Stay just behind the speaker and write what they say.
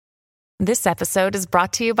This episode is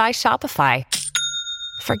brought to you by Shopify.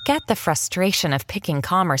 Forget the frustration of picking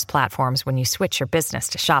commerce platforms when you switch your business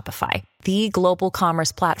to Shopify, the global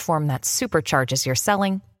commerce platform that supercharges your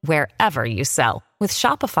selling wherever you sell. With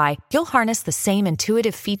Shopify, you'll harness the same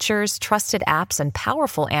intuitive features, trusted apps, and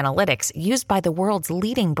powerful analytics used by the world's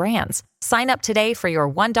leading brands. Sign up today for your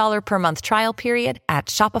 $1 per month trial period at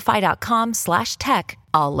shopify.com/tech,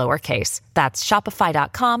 all lowercase. That's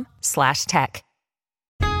shopify.com/tech.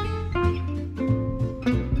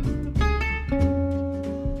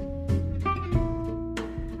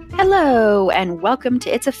 Hello, and welcome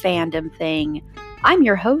to It's a Fandom Thing. I'm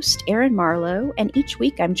your host, Erin Marlowe, and each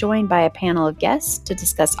week I'm joined by a panel of guests to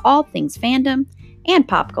discuss all things fandom and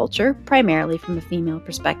pop culture, primarily from a female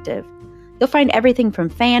perspective. You'll find everything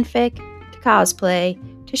from fanfic, to cosplay,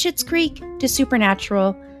 to Schitt's Creek, to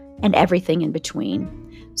Supernatural, and everything in between.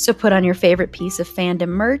 So put on your favorite piece of fandom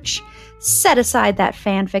merch, set aside that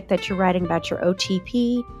fanfic that you're writing about your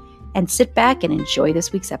OTP, and sit back and enjoy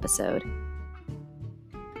this week's episode.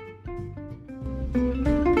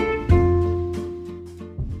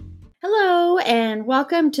 Hello, and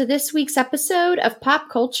welcome to this week's episode of Pop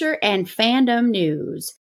Culture and Fandom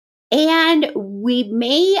News. And we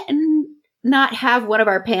may not have one of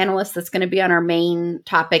our panelists that's going to be on our main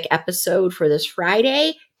topic episode for this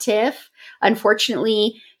Friday, Tiff.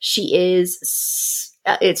 Unfortunately, she's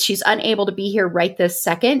unable to be here right this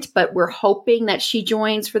second, but we're hoping that she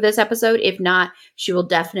joins for this episode. If not, she will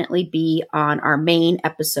definitely be on our main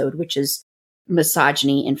episode, which is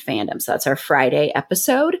Misogyny in Fandom. So that's our Friday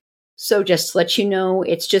episode. So just to let you know,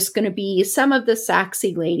 it's just going to be some of the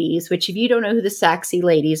Saxy ladies, which if you don't know who the Saxy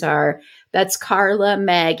ladies are, that's Carla,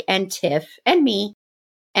 Meg, and Tiff, and me.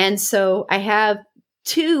 And so I have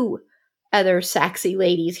two other Saxy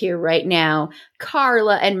ladies here right now,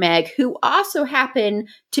 Carla and Meg, who also happen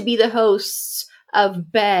to be the hosts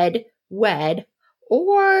of Bed, Wed,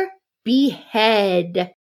 or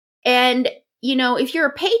Behead. And, you know, if you're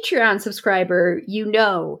a Patreon subscriber, you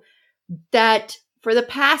know that for the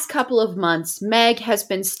past couple of months, Meg has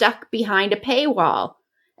been stuck behind a paywall.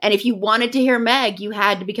 And if you wanted to hear Meg, you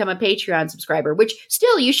had to become a Patreon subscriber, which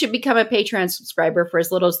still you should become a Patreon subscriber for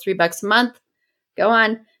as little as $3 a month. Go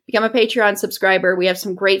on, become a Patreon subscriber. We have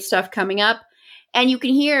some great stuff coming up. And you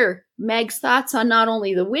can hear Meg's thoughts on not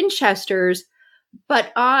only the Winchesters,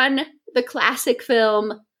 but on the classic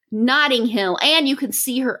film Notting Hill. And you can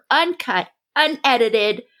see her uncut,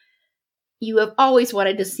 unedited. You have always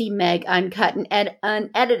wanted to see Meg uncut and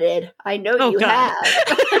unedited. I know you have.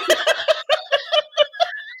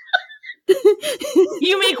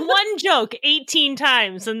 You make one joke 18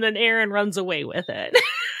 times and then Erin runs away with it.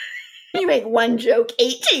 You make one joke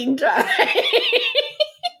 18 times.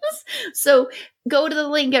 So go to the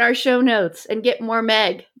link in our show notes and get more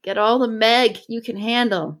Meg. Get all the Meg you can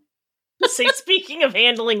handle. Say, speaking of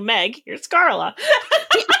handling Meg, here's Carla.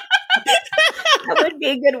 That would be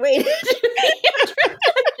a good way to do it.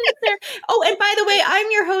 Oh, and by the way, I'm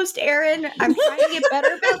your host, Erin. I'm trying to get better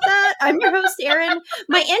about that. I'm your host, Erin.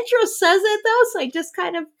 My intro says it, though, so I just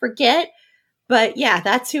kind of forget. But yeah,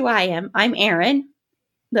 that's who I am. I'm Erin,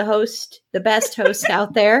 the host, the best host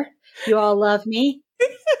out there. You all love me.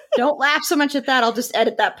 Don't laugh so much at that. I'll just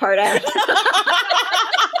edit that part out.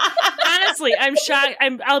 Honestly, I'm shocked.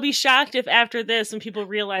 I'll be shocked if after this, when people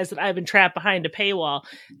realize that I've been trapped behind a paywall,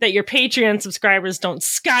 that your Patreon subscribers don't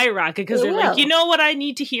skyrocket because they're like, you know what? I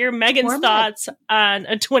need to hear Megan's thoughts on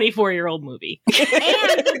a 24-year-old movie. And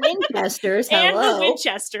the Winchesters. Hello. And the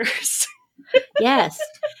Winchesters. Yes.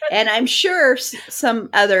 And I'm sure some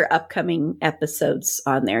other upcoming episodes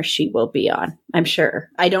on there she will be on. I'm sure.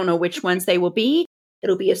 I don't know which ones they will be.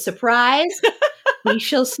 It'll be a surprise. We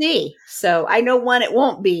shall see. So I know one it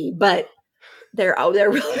won't be, but there will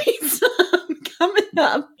be some coming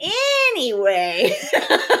up. Anyway.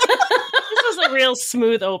 This was a real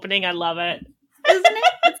smooth opening. I love it. Isn't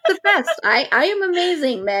it? It's the best. I am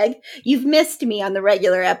amazing, Meg. You've missed me on the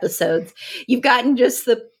regular episodes. You've gotten just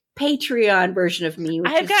the Patreon version of me.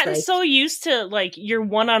 I've gotten so used to like your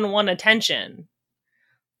one-on-one attention.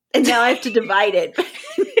 And now I have to divide it.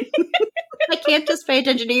 I can't just pay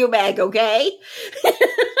attention to you, Meg, okay?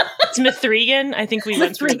 It's Mithrigan. I think we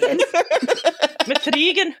went through that.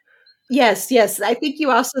 Mithrigan? Yes. I think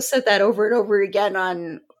you also said that over and over again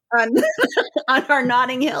on our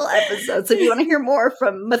Notting Hill episode. So if you want to hear more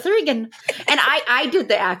from Mithrigan, and I did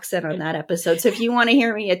the accent on that episode. So if you want to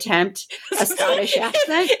hear me attempt a Scottish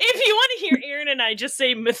accent, if you want to hear Erin and I just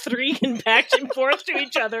say Mithrigan back and forth to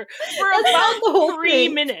each other for about the whole 3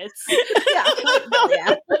 minutes,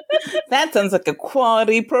 That sounds like a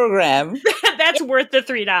quality program. That's worth the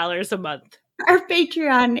 $3 a month. Our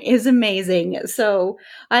Patreon is amazing. So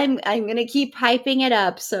I'm going to keep hyping it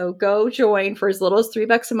up. So go join for as little as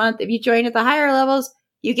 $3 a month. If you join at the higher levels,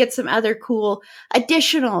 you get some other cool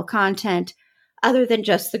additional content other than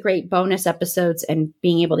just the great bonus episodes and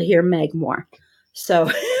being able to hear Meg more. So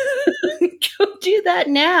go do that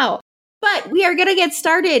now. But we are going to get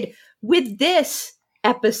started with this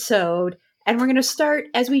episode. And we're going to start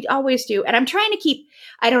as we always do. And I'm trying to keep,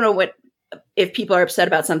 I don't know what, if people are upset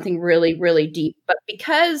about something really, really deep, but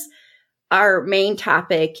because our main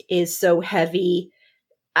topic is so heavy,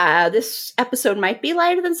 this episode might be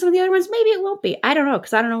lighter than some of the other ones. Maybe it won't be. I don't know,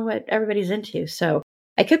 because I don't know what everybody's into. So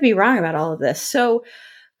I could be wrong about all of this. So,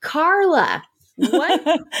 Carla,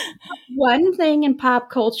 what one thing in pop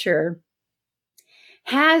culture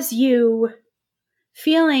has you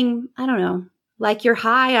feeling, I don't know, like you're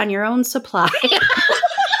high on your own supply?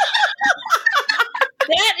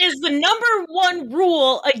 That is the number one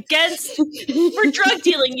rule against for drug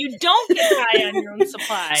dealing. You don't get high on your own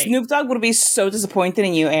supply. Snoop Dogg would be so disappointed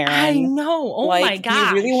in you, Aaron. I know. Oh my gosh.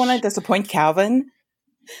 Do you really want to disappoint Calvin?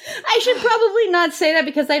 I should probably not say that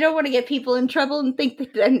because I don't want to get people in trouble and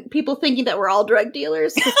people thinking that we're all drug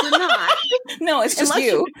dealers, because we're not. No, it's just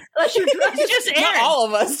you. Unless you're It's just Aaron. Not all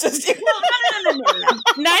of us, just you. Well, no.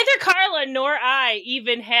 Neither Carla nor I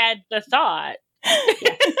even had the thought.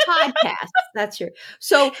 Yeah, podcast. That's your.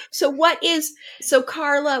 So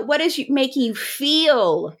Carla, what is making you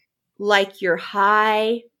feel like you're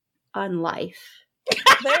high on life?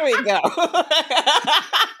 There we go.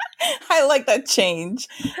 I like that change.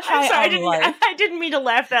 I'm sorry, I didn't mean to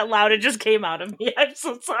laugh that loud. It just came out of me. I'm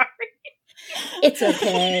so sorry. It's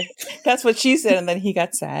okay. That's what she said, and then he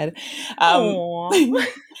got sad. So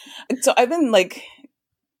I've been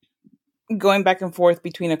going back and forth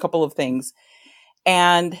between a couple of things.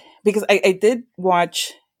 And because I did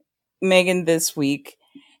watch Megan this week,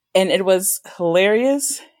 and it was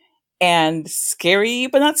hilarious and scary,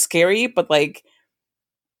 but not scary, but I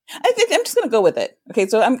think I'm just going to go with it. Okay,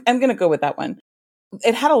 so I'm going to go with that one.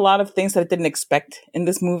 It had a lot of things that I didn't expect in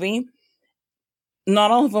this movie.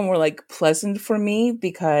 Not all of them were pleasant for me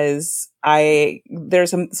because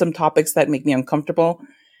there's some topics that make me uncomfortable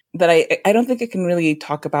that I don't think I can really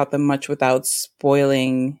talk about them much without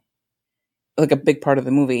spoiling a big part of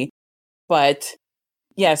the movie. But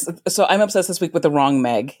yes, so I'm obsessed this week with the wrong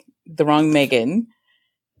Megan.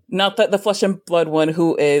 Not the flesh and blood one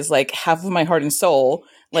who is half of my heart and soul,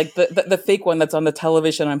 the fake one that's on the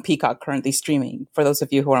television on Peacock currently streaming, for those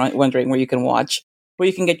of you who are wondering where you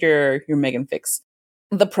can get your Megan fix.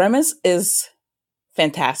 The premise is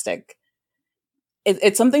fantastic.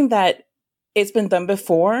 It's something that it's been done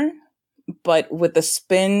before, but with the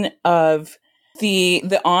spin of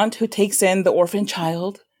the aunt who takes in the orphan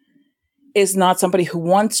child is not somebody who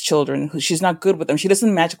wants children, she's not good with them. She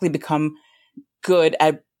doesn't magically become good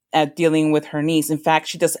at dealing with her niece. In fact,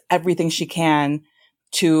 she does everything she can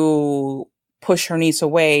to push her niece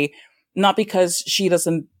away, not because she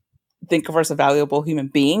doesn't think of her as a valuable human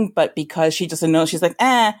being, but because she doesn't know. She's like,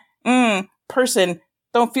 person,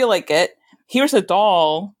 don't feel like it. Here's a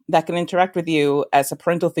doll that can interact with you as a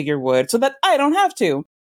parental figure would, so that I don't have to.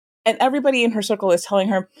 And everybody in her circle is telling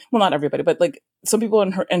her, well, not everybody, but some people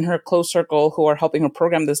in her close circle who are helping her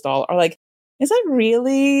program this doll are like, is that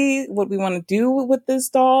really what we want to do with this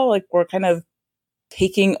doll? We're kind of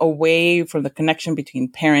taking away from the connection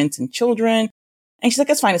between parents and children. And she's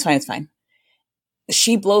like, it's fine.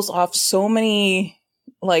 She blows off so many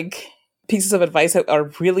pieces of advice that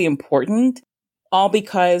are really important, all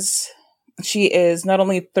because she is not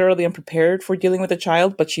only thoroughly unprepared for dealing with a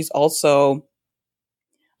child, but she's also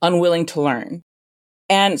unwilling to learn.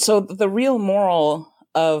 And so the real moral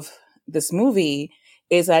of this movie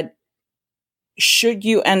is that should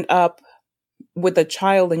you end up with a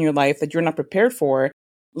child in your life that you're not prepared for,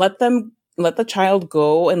 let the child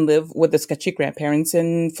go and live with the sketchy grandparents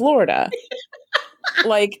in Florida.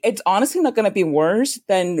 It's honestly not going to be worse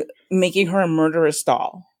than making her a murderous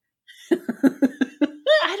doll. I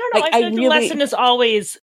don't know. I feel the lesson is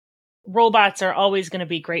always robots are always going to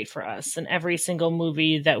be great for us in every single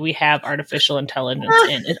movie that we have artificial intelligence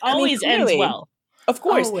in. It always ends well. Of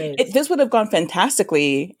course. This would have gone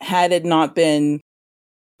fantastically had it not been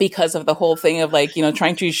because of the whole thing of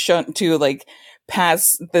trying to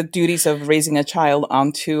pass the duties of raising a child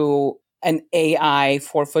onto an AI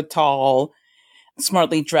 4-foot tall,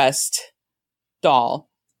 smartly dressed doll.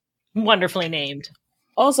 Wonderfully named.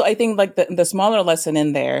 Also, I think the smaller lesson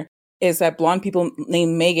in there is that blonde people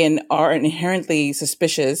named Megan are inherently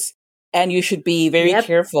suspicious, and you should be very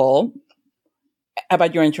careful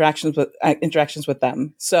about your interactions with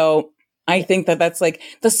them. So I think that's the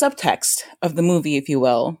subtext of the movie, if you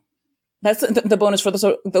will. That's the bonus for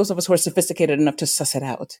those of us who are sophisticated enough to suss it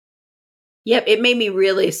out. Yep, it made me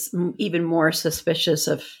really even more suspicious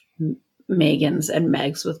of Megan's and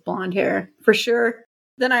Meg's with blonde hair, for sure,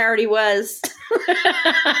 than I already was.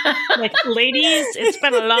 Like, ladies, it's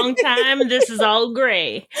been a long time. This is all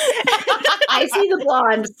gray. I see the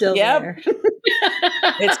blonde still there.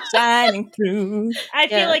 It's shining through. I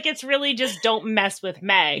feel like it's really just don't mess with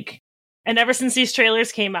Meg. And ever since these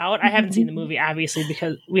trailers came out, I haven't seen the movie, obviously,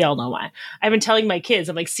 because we all know why. I've been telling my kids,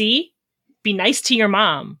 I'm like, see, be nice to your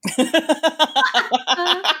mom.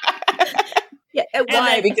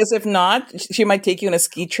 Why? Because if not, she might take you on a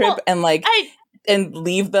ski trip and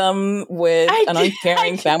leave them with an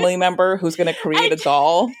uncaring family member who's going to create a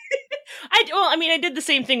doll. I did the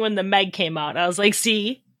same thing when the Meg came out. I was like,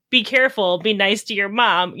 see, be careful, be nice to your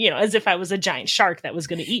mom, as if I was a giant shark that was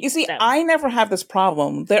going to eat. You see, them. I never have this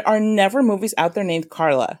problem. There are never movies out there named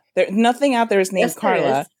Carla. Nothing out there is named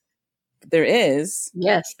Carla. There is.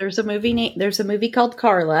 Yes, there's a movie called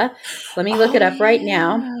Carla. Let me look it up right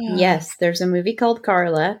now. Yes, there's a movie called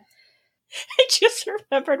Carla. I just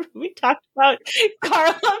remembered when we talked about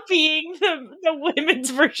Carla being the women's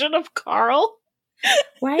version of Carl.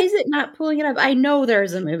 Why is it not pulling it up? I know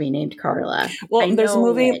there's a movie named Carla. Well, there's a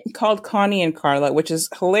movie called Connie and Carla, which is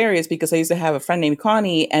hilarious because I used to have a friend named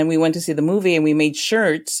Connie, and we went to see the movie and we made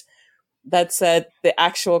shirts that said the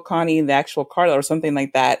actual Connie and the actual Carla or something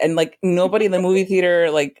like that. And nobody in the movie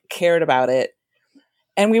theater cared about it.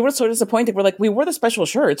 And we were so disappointed. We're like, we wore the special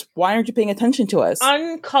shirts. Why aren't you paying attention to us?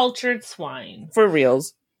 Uncultured swine. For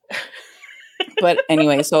reals. But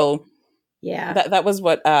anyway, so yeah, that was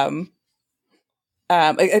what, I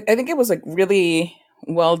think it was really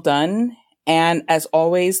well done. And as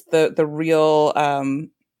always, the real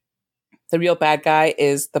bad guy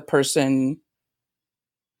is the person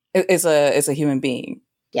is a human being.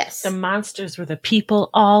 Yes. The monsters were the people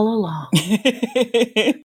all along.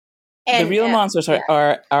 And the real monsters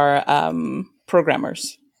are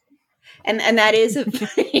programmers. And that is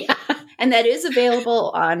and that is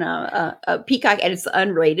available on a Peacock, and it's the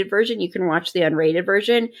unrated version. You can watch the unrated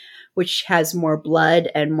version, which has more blood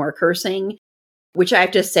and more cursing, which I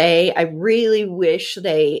have to say, I really wish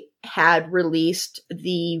they had released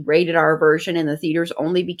the rated R version in the theaters,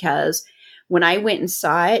 only because when I went and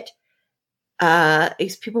saw it,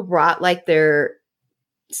 these people brought their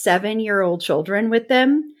 7-year-old children with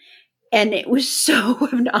them, and it was so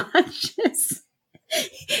obnoxious.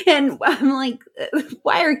 And I'm like,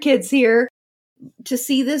 why are kids here to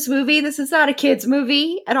see this movie? This is not a kid's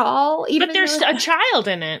movie at all. But there's a child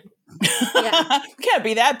in it. Yeah. Can't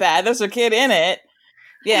be that bad. There's a kid in it.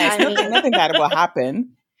 Yeah, nothing bad will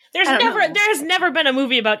happen. There has never been a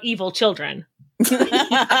movie about evil children.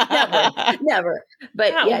 Never.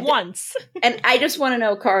 But not once. And I just want to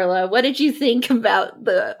know, Carla, what did you think about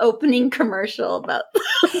the opening commercial about?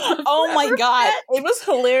 Oh my God, it was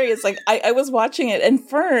hilarious. I was watching it, and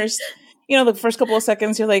first, the first couple of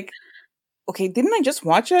seconds, you're like, okay, didn't I just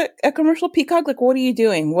watch a commercial, Peacock? What are you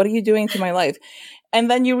doing? What are you doing to my life? And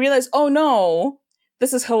then you realize, oh no,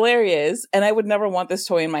 this is hilarious, and I would never want this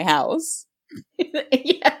toy in my house.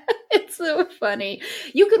 Yeah. It's so funny.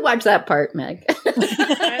 You could watch that part, Meg.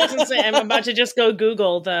 I was going to say, I'm about to just go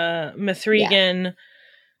Google the Mithrigan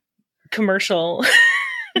commercial.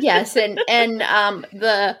 Yes, and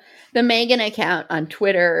the Megan account on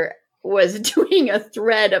Twitter was doing a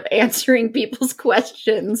thread of answering people's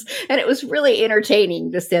questions, and it was really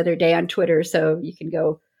entertaining just the other day on Twitter. So you can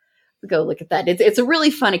go look at that. It's a really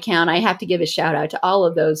fun account. I have to give a shout out to all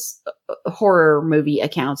of those horror movie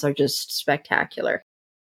accounts. Are just spectacular.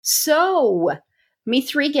 So,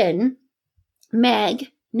 Mithrigan, Meg,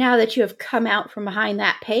 now that you have come out from behind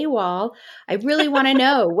that paywall, I really want to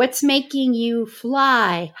know what's making you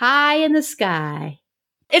fly high in the sky.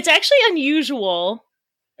 It's actually unusual.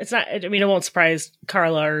 It's not, it won't surprise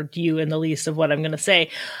Carla or you in the least of what I'm going to say,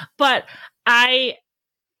 but I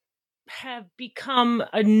have become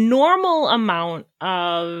a normal amount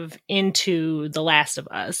of into The Last of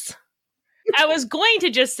Us. I was going to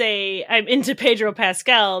just say I'm into Pedro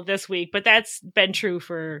Pascal this week, but that's been true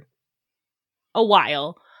for a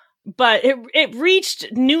while. But it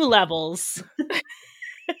reached new levels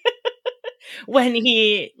when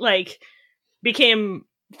he became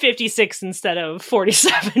 56 instead of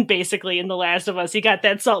 47, basically, in The Last of Us. He got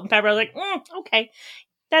that salt and pepper. I was like, okay,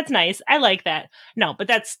 that's nice. I like that. No, but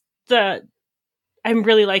I'm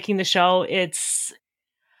really liking the show.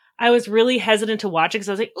 I was really hesitant to watch it because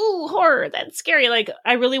I was like, ooh, horror, that's scary.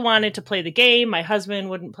 I really wanted to play the game. My husband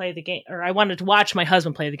wouldn't play the game, or I wanted to watch my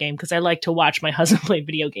husband play the game because I like to watch my husband play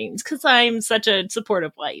video games because I'm such a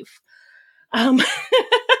supportive wife.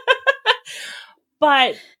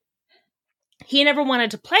 But he never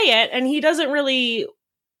wanted to play it, and he doesn't want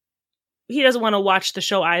to watch the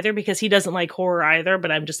show either because he doesn't like horror either.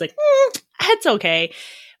 But I'm just like, it's okay.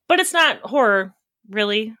 But it's not horror,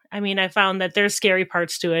 really. I mean, I found that there's scary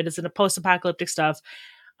parts to it. It's in a post-apocalyptic stuff.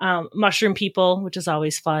 Mushroom people, which is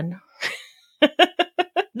always fun.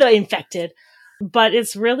 The infected. But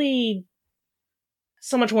it's really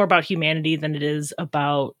so much more about humanity than it is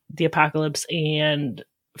about the apocalypse and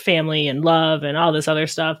family and love and all this other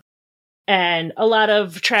stuff. And a lot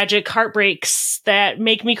of tragic heartbreaks that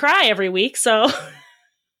make me cry every week. So,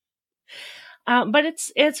 but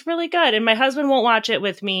it's really good. And my husband won't watch it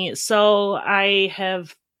with me. So I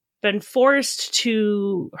have been forced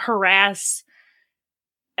to harass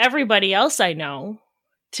everybody else I know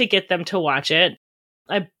to get them to watch it.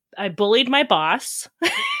 I bullied my boss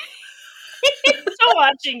into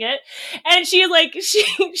watching it. And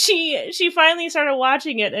she finally started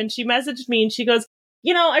watching it, and she messaged me and she goes,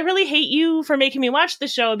 I really hate you for making me watch the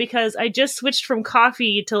show because I just switched from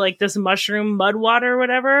coffee to like this mushroom mud water or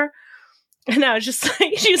whatever. And I was just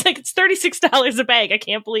like, she's like, it's $36 a bag. I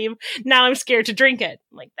can't believe now I'm scared to drink it.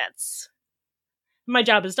 I'm like, my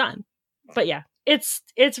job is done. But yeah, it's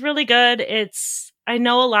really good. I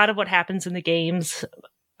know a lot of what happens in the games,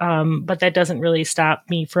 but that doesn't really stop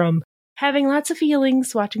me from having lots of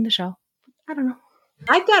feelings watching the show. I don't know.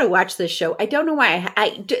 I've got to watch this show. I don't know why.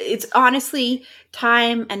 It's honestly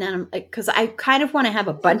time, and then because I kind of want to have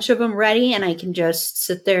a bunch of them ready, and I can just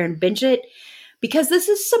sit there and binge it. Because this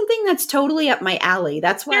is something that's totally up my alley.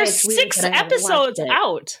 That's why there's 6 episodes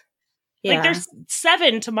out. Yeah. Like there's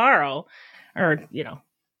 7 tomorrow, or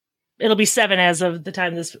it'll be 7 as of the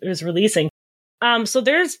time this is releasing. So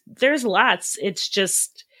there's lots.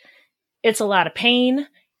 It's a lot of pain,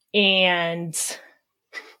 and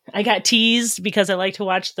I got teased because I like to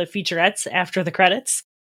watch the featurettes after the credits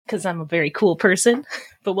because I'm a very cool person.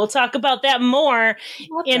 But we'll talk about that more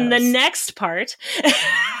in the next part.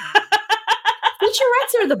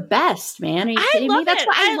 Featurettes are the best, man. Are you kidding me? That's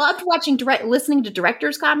why I loved watching listening to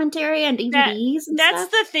director's commentary and DVDs and that's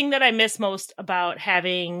stuff. the thing that I miss most about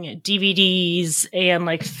having DVDs and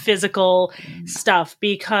like physical stuff,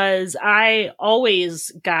 because I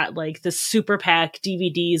always got like the super pack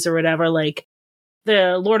DVDs or whatever, like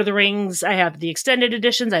the Lord of the Rings. I have the extended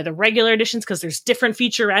editions, I have the regular editions because there's different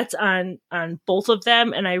featurettes on both of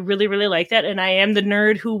them. And I really, really like that. And I am the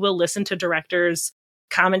nerd who will listen to directors'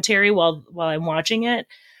 commentary while I'm watching it,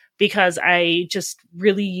 because I just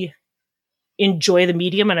really enjoy the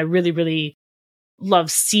medium, and I really, really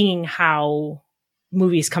love seeing how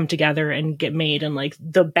movies come together and get made and like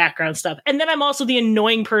the background stuff. And then I'm also the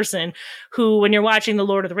annoying person who, when you're watching the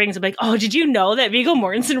Lord of the Rings, I'm like, oh, did you know that Viggo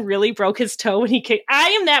Mortensen really broke his toe when he kicked? I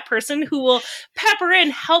am that person who will pepper in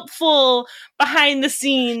helpful behind the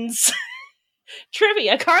scenes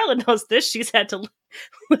trivia. Carla knows this. She's had to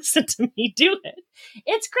listen to me do it.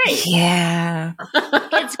 It's great. Yeah.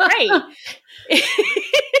 It's great.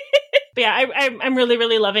 But yeah, I'm really,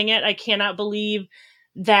 really loving it. I cannot believe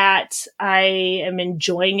that I am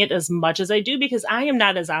enjoying it as much as I do, because I am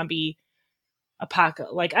not a zombie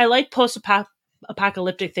apocalypse. Like, I like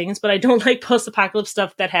post-apocalyptic things, but I don't like post-apocalypse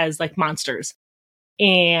stuff that has like monsters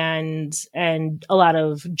and a lot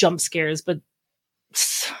of jump scares. But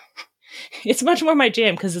it's much more my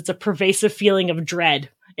jam because it's a pervasive feeling of dread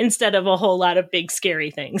instead of a whole lot of big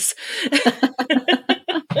scary things.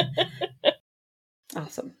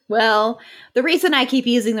 Awesome. Well, the reason I keep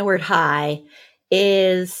using the word high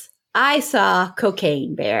is I saw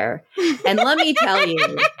Cocaine Bear. And let me tell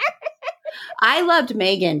you, I loved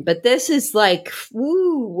Megan, but this is like,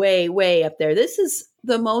 way, way up there. This is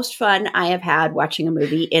the most fun I have had watching a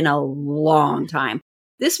movie in a long time.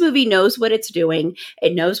 This movie knows what it's doing.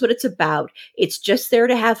 It knows what it's about. It's just there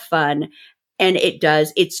to have fun. And it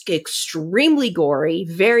does. It's extremely gory,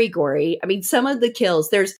 very gory. I mean, some of the kills,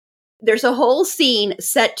 there's a whole scene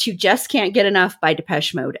set to Just Can't Get Enough by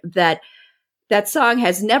Depeche Mode. That song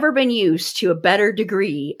has never been used to a better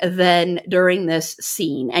degree than during this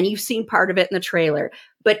scene. And you've seen part of it in the trailer,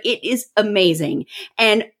 but it is amazing.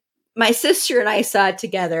 And my sister and I saw it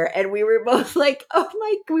together, and we were both like,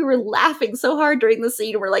 we were laughing so hard during the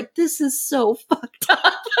scene. We're like, this is so fucked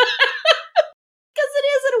up. Because it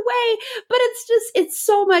is in a way, but it's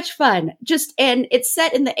so much fun. And it's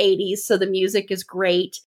set in the 80s, so the music is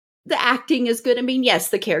great. The acting is good. I mean, yes,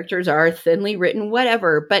 the characters are thinly written,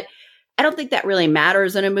 whatever, but I don't think that really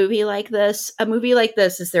matters in a movie like this. A movie like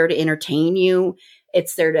this is there to entertain you.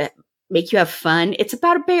 It's there to make you have fun. It's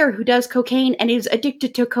about a bear who does cocaine and is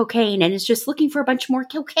addicted to cocaine and is just looking for a bunch more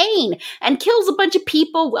cocaine and kills a bunch of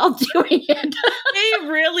people while doing it. They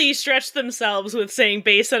really stretched themselves with saying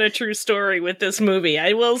based on a true story with this movie.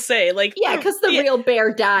 I will say, like, yeah, because the real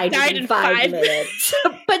bear died in 5 minutes.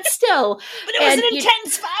 But still, but it was an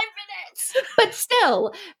intense 5 minutes. But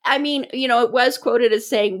still, I mean, it was quoted as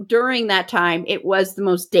saying during that time, it was the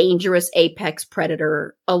most dangerous apex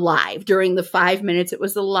predator alive. During the 5 minutes, it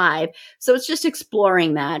was alive. So it's just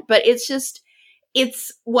exploring that. But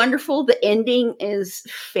it's wonderful. The ending is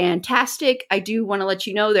fantastic. I do want to let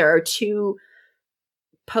you know there are two,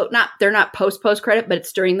 they're not post credit, but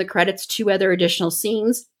it's during the credits, 2 other additional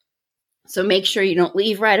scenes. So make sure you don't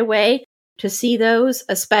leave right away to see those,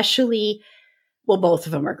 especially, well, both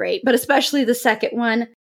of them are great, but especially the second one.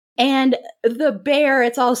 And the bear,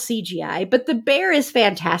 it's all CGI, but the bear is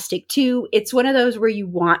fantastic too. It's one of those where you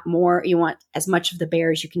want more, you want as much of the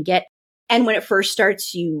bear as you can get. And when it first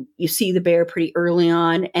starts, you see the bear pretty early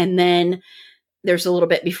on, and then there's a little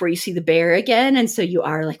bit before you see the bear again. And so you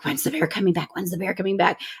are like, when's the bear coming back? When's the bear coming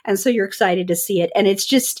back? And so you're excited to see it. And it's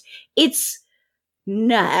just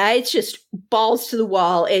balls to the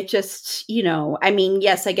wall. It just, I mean,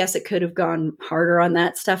 yes, I guess it could have gone harder on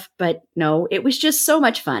that stuff, but no, it was just so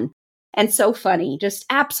much fun and so funny, just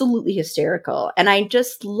absolutely hysterical. And I'm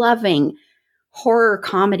just loving horror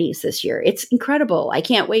comedies this year. It's incredible. I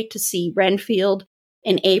can't wait to see Renfield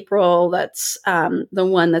in April. That's the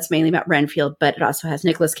one that's mainly about Renfield, but it also has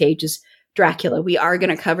Nicolas Cage's Dracula. We are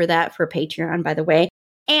going to cover that for Patreon, by the way.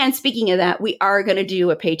 And speaking of that, we are going to do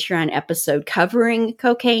a Patreon episode covering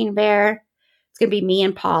Cocaine Bear. It's going to be me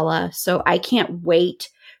and Paula. So I can't wait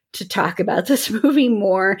to talk about this movie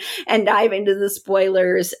more and dive into the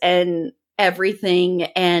spoilers and everything.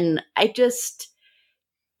 And I just,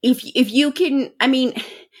 if you can, I mean,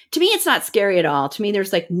 to me, it's not scary at all. To me,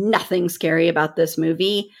 there's like nothing scary about this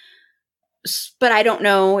movie. But I don't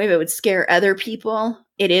know if it would scare other people.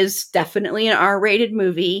 It is definitely an R-rated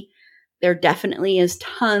movie. There definitely is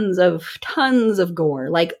tons of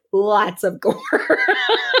gore, like lots of gore.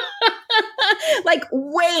 Like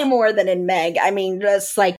way more than in Meg. I mean,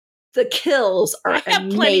 just like the kills are amazing. I have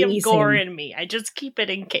plenty of gore in me. I just keep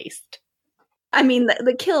it encased. I mean,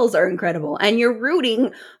 the kills are incredible. And you're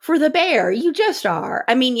rooting for the bear. You just are.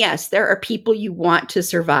 I mean, yes, there are people you want to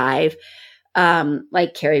survive.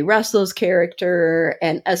 Like Kerry Russell's character,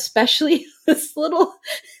 and especially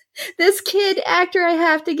this kid actor. I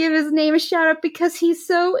have to give his name a shout out because he's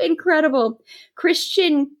so incredible.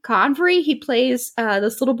 Christian Convery. He plays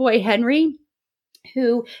this little boy, Henry,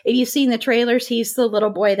 who, if you've seen the trailers, he's the little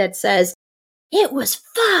boy that says, "It was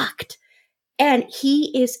fucked." And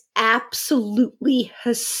he is absolutely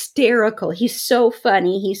hysterical. He's so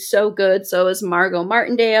funny. He's so good. So is Margot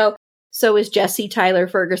Martindale. So is Jesse Tyler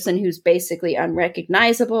Ferguson, who's basically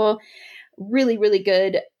unrecognizable. Really, really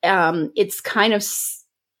good. It's kind of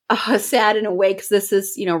sad in a way because this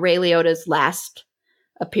is, Ray Liotta's last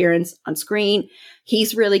appearance on screen.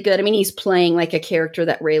 He's really good. I mean, he's playing like a character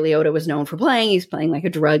that Ray Liotta was known for playing. He's playing like a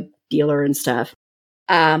drug dealer and stuff.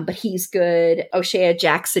 But he's good. O'Shea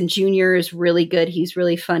Jackson Jr. is really good. He's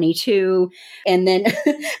really funny too. And then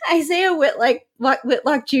Isaiah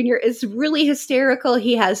Whitlock Jr. is really hysterical.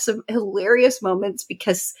 He has some hilarious moments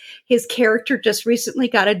because his character just recently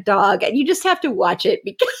got a dog, and you just have to watch it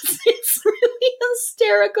because it's really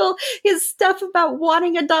hysterical. His stuff about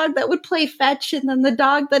wanting a dog that would play fetch, and then the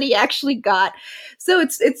dog that he actually got. So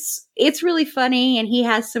it's really funny, and he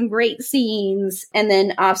has some great scenes. And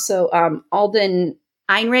then also Alden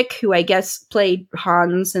Ehrenreich, who I guess played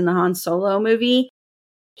Hans in the Han Solo movie.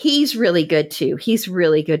 He's really good too.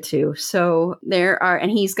 So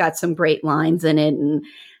and he's got some great lines in it,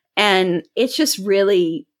 and it's just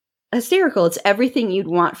really hysterical. It's everything you'd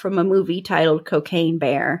want from a movie titled Cocaine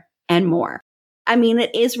Bear and more. I mean,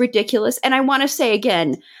 it is ridiculous. And I want to say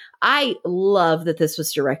again, I love that this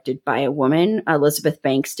was directed by a woman. Elizabeth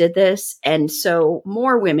Banks did this. And so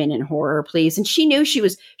more women in horror, please. And she knew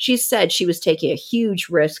she said she was taking a huge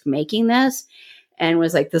risk making this and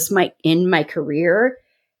was like, this might end my career.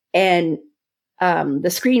 And the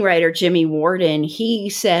screenwriter, Jimmy Warden, he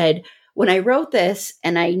said, when I wrote this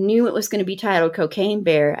and I knew it was going to be titled Cocaine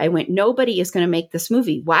Bear, I went, nobody is going to make this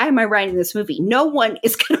movie. Why am I writing this movie? No one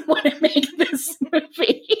is going to want to make this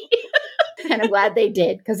movie. And I'm glad they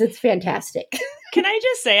did because it's fantastic. Can I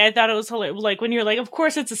just say, I thought it was hilarious. Like when you're like, of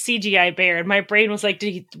course it's a CGI bear, and my brain was like,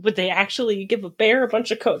 would they actually give a bear a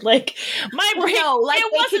bunch of code? Like my brain, no, like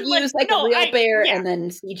they could use like a real bear and then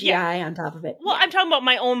CGI on top of it. Well, I'm talking about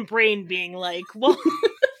my own brain being like, well,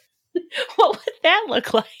 what would that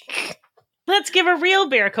look like? Let's give a real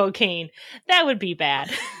bear cocaine. That would be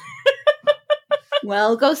bad.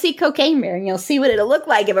 Well, go see Cocaine Bear and you'll see what it'll look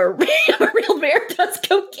like if a real bear does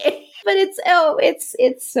cocaine. But it's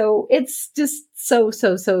just so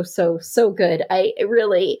good.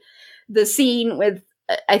 The scene with,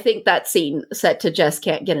 I think that scene set to Just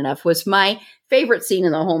Can't Get Enough was my favorite scene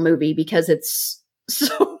in the whole movie because it's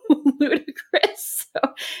so ludicrous.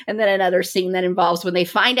 And then another scene that involves when they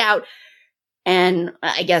find out, and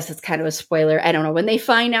I guess it's kind of a spoiler, I don't know, when they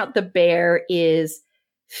find out the bear is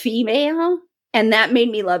female, and that made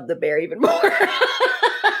me love the bear even more. And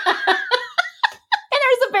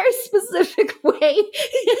there's a very specific way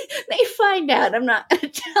they find out. I'm not going to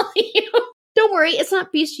tell you. Don't worry, it's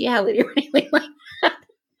not bestiality or anything like that.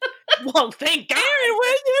 Well, thank God. Aaron,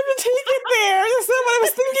 why did you have to take it there? That's not what I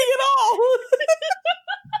was thinking at all.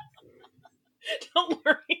 Don't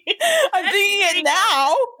worry. I'm thinking it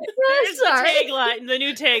now. Here's the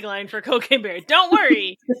new tagline for Cocaine Bear. Don't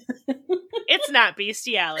worry. It's not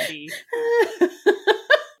bestiality.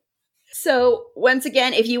 So, once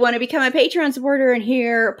again, if you want to become a Patreon supporter and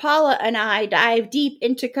hear Paula and I dive deep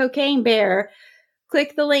into Cocaine Bear,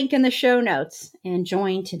 click the link in the show notes and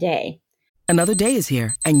join today. Another day is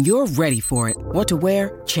here, and you're ready for it. What to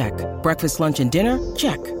wear? Check. Breakfast, lunch, and dinner?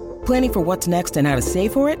 Check. Planning for what's next and how to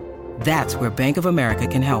save for it? That's where Bank of America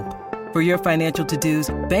can help. For your financial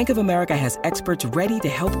to-dos, Bank of America has experts ready to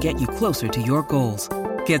help get you closer to your goals.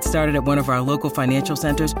 Get started at one of our local financial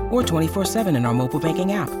centers or 24/7 in our mobile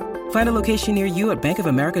banking app. Find a location near you at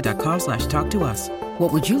bankofamerica.com/talktous.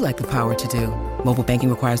 What would you like the power to do? Mobile banking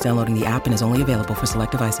requires downloading the app and is only available for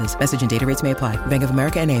select devices. Message and data rates may apply. Bank of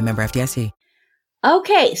America N.A., member FDIC.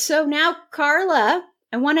 Okay, so now, Carla,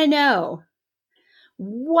 I want to know,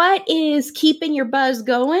 what is keeping your buzz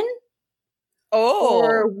going?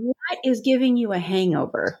 Or what is giving you a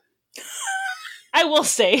hangover? I will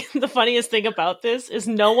say, the funniest thing about this is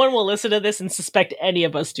no one will listen to this and suspect any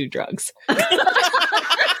of us do drugs.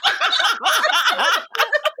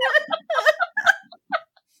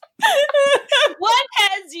 What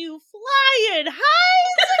has you flying high?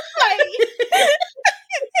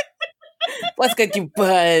 What's got you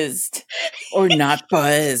buzzed or not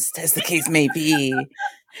buzzed, as the case may be?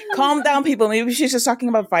 Calm down, people. Maybe she's just talking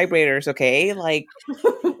about vibrators, okay? Like,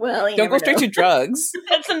 well, don't go straight to drugs.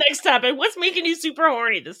 That's the next topic. What's making you super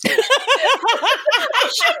horny this week? I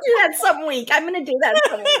should do that some week. I'm going to do that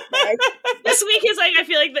some week, guys. This week is like, I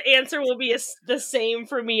feel like the answer will be the same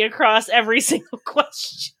for me across every single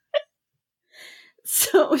question.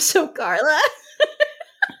 So Carla.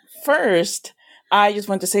 First, I just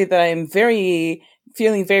want to say that I'm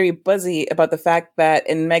feeling very buzzy about the fact that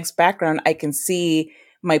in Meg's background, I can see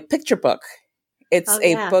my picture book. It's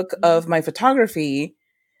a book of my photography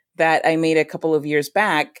that I made a couple of years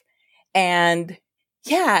back. And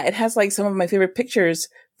yeah, it has like some of my favorite pictures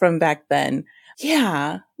from back then.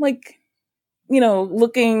 Yeah, like,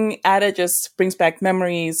 looking at it just brings back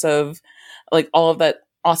memories of like all of that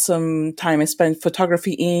awesome time I spent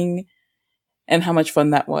photographying and how much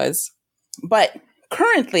fun that was. But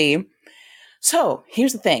currently, so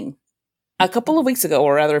here's the thing. A couple of weeks ago,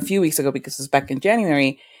 or rather a few weeks ago, because it's back in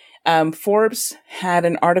January, Forbes had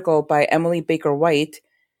an article by Emily Baker White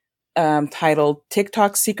titled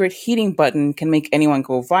 "TikTok's Secret Heating Button Can Make Anyone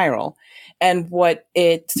Go Viral." And what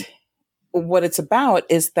it's about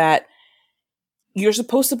is that you're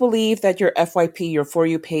supposed to believe that your FYP, your For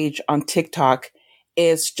You page on TikTok,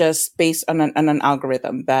 is just based on an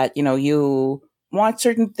algorithm that, you watch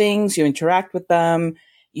certain things, you interact with them,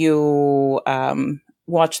 you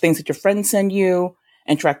watch things that your friends send you,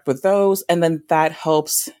 interact with those, and then that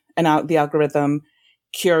helps the algorithm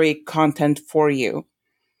curate content for you.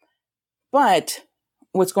 But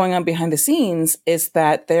what's going on behind the scenes is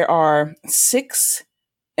that there are 6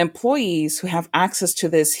 employees who have access to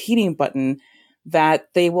this heating button that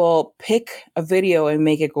they will pick a video and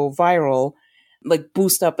make it go viral, like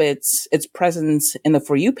boost up its presence in the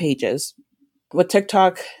For You pages. What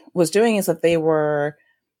TikTok was doing is that they were,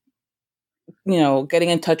 getting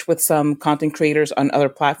in touch with some content creators on other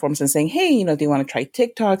platforms and saying, hey, do you want to try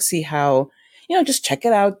TikTok? See how, just check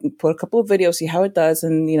it out, put a couple of videos, see how it does.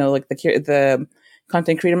 And, like the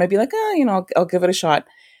content creator might be like, I'll give it a shot.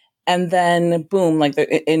 And then boom, like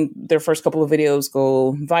in their first couple of videos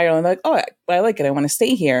go viral and they're like, oh, I like it. I want to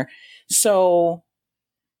stay here. So,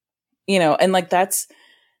 and like that's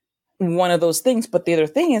one of those things. But the other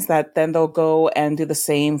thing is that then they'll go and do the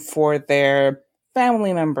same for their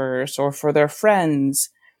family members or for their friends.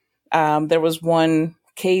 There was one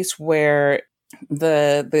case where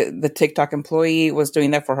the TikTok employee was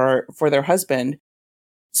doing that for their husband.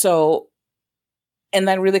 So, and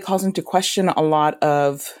that really calls into question a lot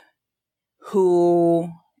of who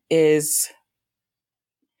is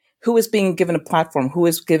who is being given a platform, who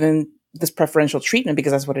is given this preferential treatment,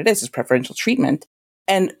 because that's what it is preferential treatment.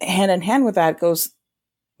 And hand in hand with that goes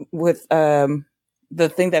with the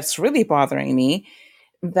thing that's really bothering me,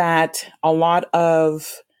 that a lot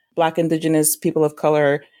of Black, Indigenous, people of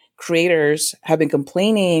color creators have been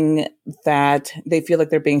complaining that they feel like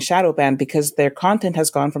they're being shadow banned because their content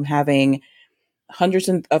has gone from having hundreds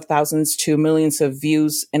of thousands to millions of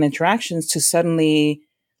views and interactions to suddenly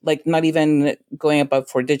like not even going above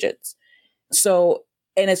 4 digits. So,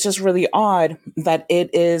 and it's just really odd that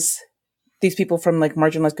it is these people from like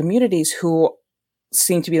marginalized communities who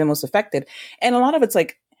seem to be the most affected. And a lot of it's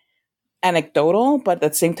like anecdotal, but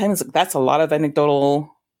at the same time, that's a lot of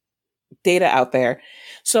anecdotal data out there.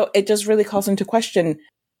 So it just really calls into question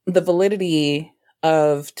the validity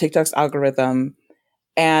of TikTok's algorithm.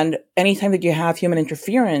 And anytime that you have human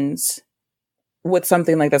interference with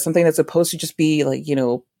something like that, something that's supposed to just be like, you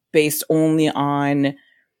know, based only on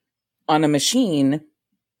a machine,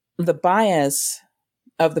 the bias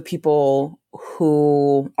of the people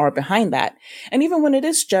who are behind that. And even when it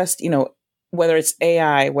is just, you know, whether it's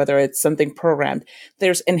AI, whether it's something programmed,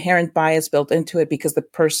 there's inherent bias built into it because the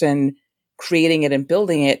person creating it and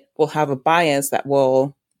building it will have a bias that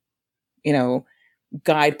will, you know,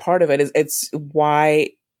 guide part of it. It's why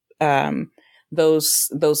those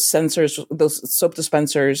sensors, those soap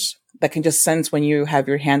dispensers that can just sense when you have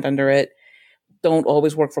your hand under it, don't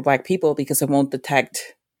always work for Black people because it won't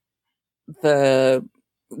detect the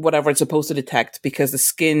whatever it's supposed to detect because the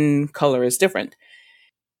skin color is different.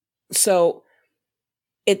 So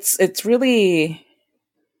it's really,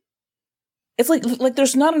 it's like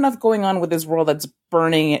there's not enough going on with this world that's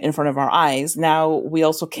burning in front of our eyes. Now we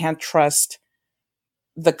also can't trust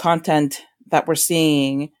the content that we're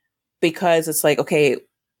seeing because it's like, okay,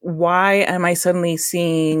 why am I suddenly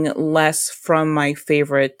seeing less from my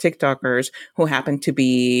favorite TikTokers who happen to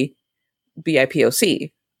be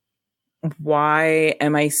BIPOC? Why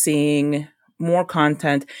am I seeing more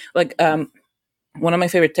content? Like, one of my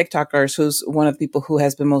favorite TikTokers, who's one of the people who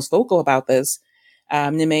has been most vocal about this,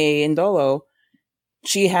 Nime Indolo,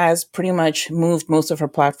 she has pretty much moved most of her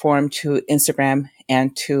platform to Instagram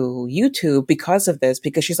and to YouTube because of this,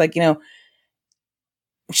 because she's like, you know,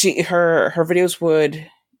 her videos would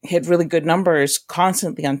hit really good numbers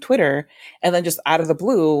constantly on Twitter, and then just out of the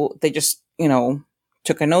blue, they just, you know,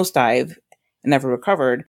 took a nosedive and never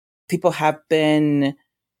recovered. People have been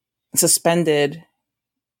suspended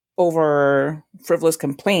over frivolous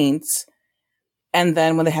complaints. And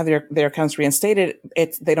then when they have their accounts reinstated,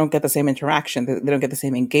 they don't get the same interaction. They don't get the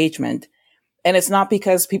same engagement. And it's not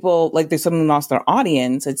because people, like, they suddenly lost their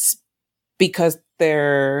audience. It's because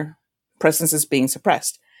their presence is being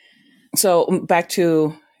suppressed. So back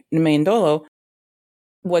to Nime Ndolo,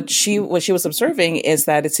 what she was observing is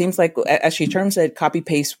that it seems like, as she terms it, copy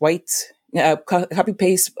paste white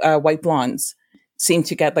blondes seem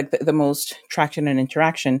to get like the most traction and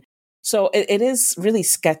interaction. So it is really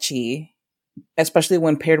sketchy, especially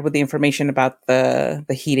when paired with the information about the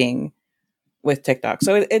heating with TikTok.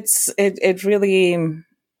 So it really,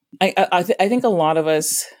 I think a lot of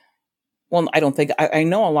us, well, I don't think, I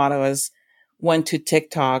know a lot of us went to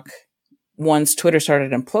TikTok once Twitter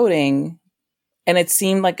started imploding, and it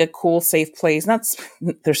seemed like a cool, safe place.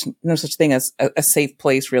 There's no such thing as a safe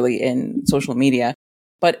place really in social media,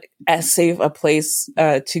 but as safe a place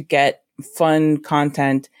to get fun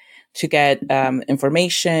content, to get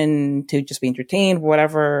information, to just be entertained,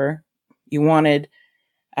 whatever you wanted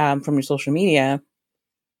from your social media.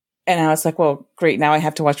 And I was like, well, great. Now I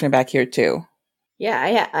have to watch my back here too.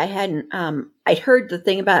 Yeah, I hadn't, I'd heard the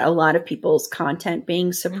thing about a lot of people's content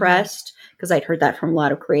being suppressed because I'd heard that from a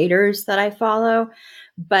lot of creators that I follow,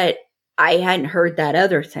 but I hadn't heard that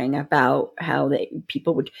other thing about how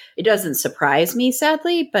people would, it doesn't surprise me,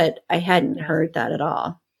 sadly, but I hadn't heard that at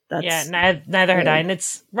all. Neither had I. And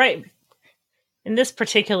it's right in this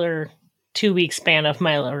particular 2 week span of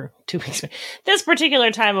this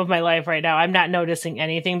particular time of my life right now, I'm not noticing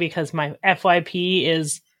anything because my FYP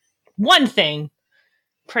is one thing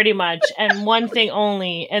pretty much and one thing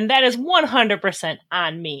only, and that is 100%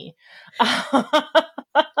 on me.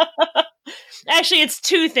 Actually, it's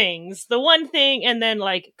two things. The one thing and then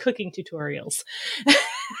like cooking tutorials.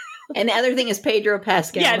 And the other thing is Pedro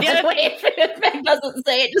Pascal. Yeah, the other thing, if Meg doesn't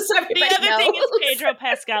say it, just so everybody knows. The other thing is Pedro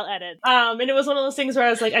Pascal edits. And it was one of those things where I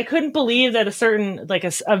was like, I couldn't believe that a certain, like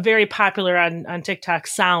a very popular on TikTok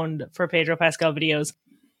sound for Pedro Pascal videos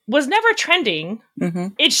was never trending. Mm-hmm.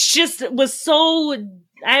 It's just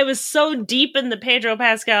I was so deep in the Pedro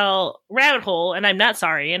Pascal rabbit hole, and I'm not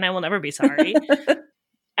sorry, and I will never be sorry.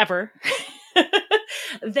 Ever.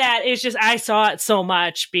 That it's just, I saw it so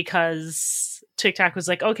much because TikTok was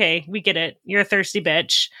like, okay, we get it. You're a thirsty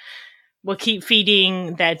bitch. We'll keep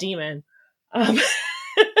feeding that demon.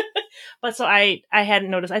 But so I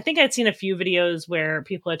hadn't noticed. I think I'd seen a few videos where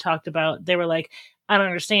people had talked about, they were like, I don't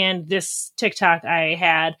understand. This TikTok I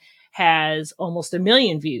had has almost 1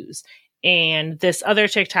 million views. And this other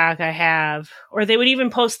TikTok I have, or they would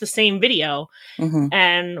even post the same video,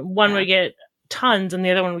 and one would get tons and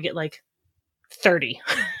the other one would get like 30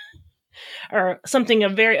 or something,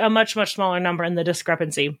 a much, much smaller number in the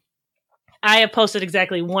discrepancy. I have posted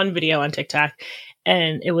exactly one video on TikTok,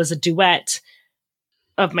 and it was a duet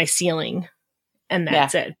of my ceiling. And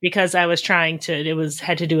that's it, because I was trying to,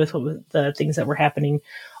 had to do with the things that were happening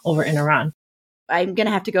over in Iran. I'm going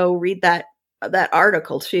to have to go read that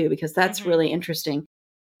article too, because that's really interesting.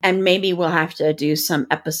 And maybe we'll have to do some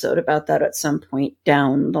episode about that at some point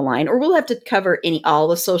down the line, or we'll have to cover all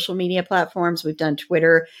the social media platforms. We've done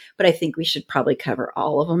Twitter, but I think we should probably cover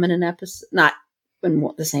all of them in an episode, not in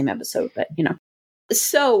the same episode, but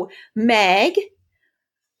So Meg,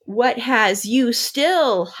 what has you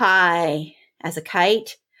still high as a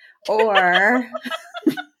kite, or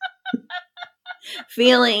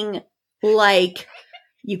feeling like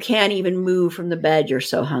you can't even move from the bed, you're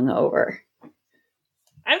so hungover?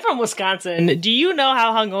 I'm from Wisconsin. Do you know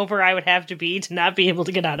how hungover I would have to be to not be able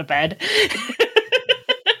to get out of bed?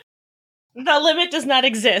 The limit does not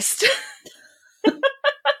exist.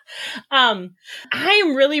 I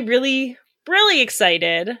am really, really, really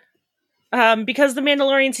excited because The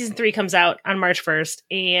Mandalorian Season 3 comes out on March 1st,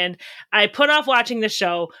 and I put off watching the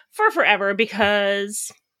show for forever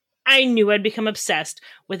because I knew I'd become obsessed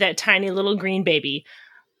with that tiny little green baby.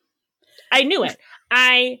 I knew it.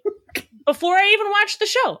 Before I even watched the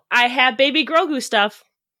show, I had baby Grogu stuff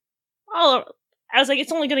all over. I was like,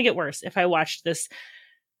 it's only going to get worse if I watched this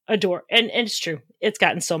and it's true. It's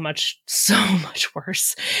gotten so much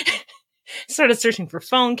worse. Started searching for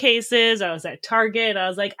phone cases. I was at Target. I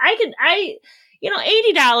was like,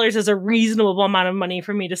 $80 is a reasonable amount of money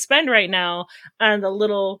for me to spend right now on the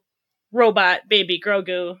little robot baby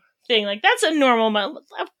Grogu thing. Like, that's a normal amount.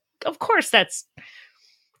 Of course, that's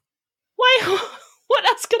why. What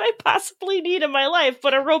else could I possibly need in my life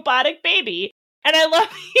but a robotic baby? And I love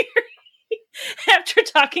hearing after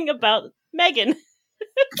talking about Megan.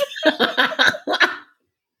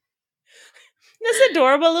 This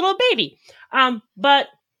adorable little baby. But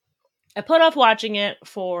I put off watching it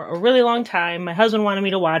for a really long time. My husband wanted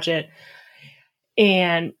me to watch it.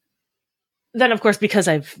 And then, of course, because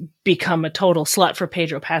I've become a total slut for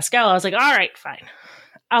Pedro Pascal, I was like, all right, fine.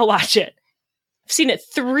 I'll watch it. I've seen it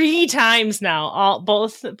 3 times now,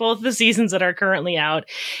 both the seasons that are currently out,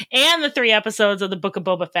 and the 3 episodes of the Book of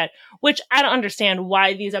Boba Fett, which I don't understand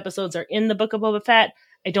why these episodes are in the Book of Boba Fett.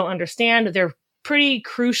 I don't understand. They're pretty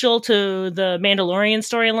crucial to the Mandalorian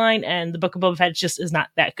storyline, and the Book of Boba Fett just is not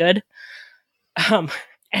that good.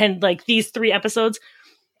 And like these 3 episodes,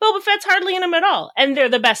 Boba Fett's hardly in them at all, and they're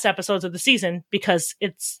the best episodes of the season because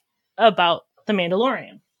it's about the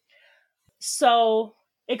Mandalorian. So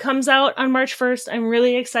it comes out on March 1st. I'm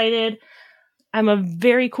really excited. I'm a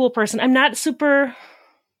very cool person. I'm not super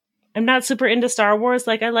into Star Wars.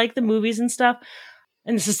 Like, I like the movies and stuff.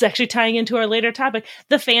 And this is actually tying into our later topic.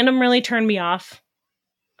 The fandom really turned me off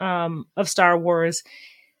of Star Wars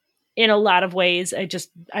in a lot of ways.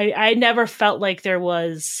 I never felt like there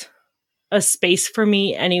was a space for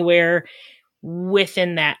me anywhere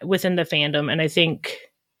within the fandom. And I think,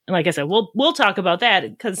 like I said, we'll talk about that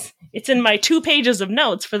because it's in my 2 pages of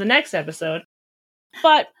notes for the next episode.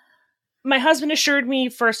 But my husband assured me,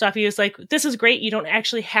 first off, he was like, this is great. You don't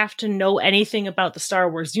actually have to know anything about the Star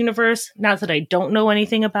Wars universe. Not that I don't know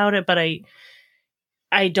anything about it, but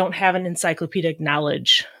I don't have an encyclopedic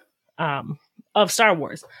knowledge of Star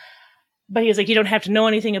Wars. But he was like, you don't have to know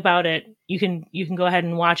anything about it. You can go ahead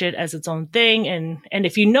and watch it as its own thing. And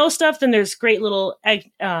if you know stuff, then there's great little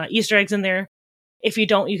Easter eggs in there. If you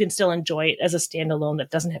don't, you can still enjoy it as a standalone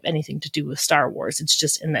that doesn't have anything to do with Star Wars. It's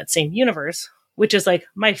just in that same universe, which is like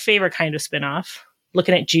my favorite kind of spinoff,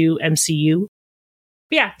 looking at you, MCU.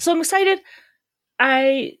 But yeah, so I'm excited.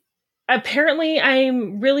 I'm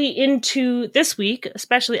really into this week,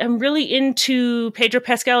 especially, I'm really into Pedro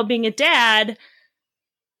Pascal being a dad,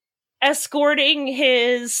 escorting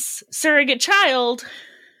his surrogate child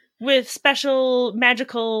with special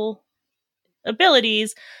magical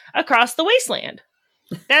abilities across the wasteland.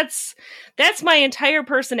 That's my entire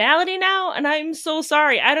personality now, and I'm so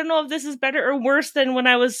sorry. I don't know if this is better or worse than when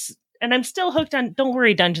I was, and I'm still hooked on, don't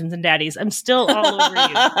worry, Dungeons and Daddies. I'm still all over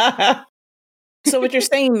you. So what you're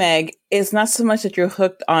saying, Meg, is not so much that you're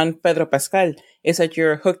hooked on Pedro Pascal, it's that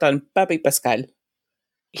you're hooked on Papi Pascal.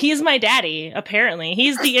 He's my daddy, apparently.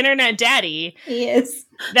 He's the internet daddy. He is.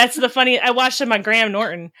 That's the funny. I watched him on Graham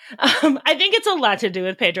Norton. I think it's a lot to do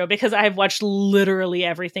with Pedro because I've watched literally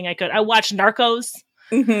everything I could. I watched Narcos,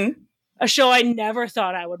 a show I never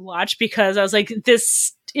thought I would watch because I was like,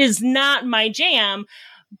 this is not my jam.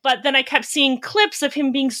 But then I kept seeing clips of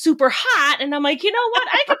him being super hot, and I'm like, you know what?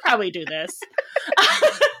 I could probably do this.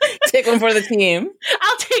 Take one for the team.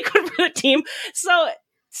 I'll take one for the team. So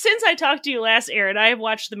since I talked to you last, Aaron, I have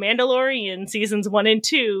watched The Mandalorian seasons 1 and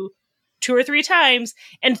 2 or 3 times,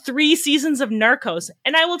 and 3 seasons of Narcos.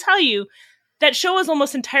 And I will tell you, that show is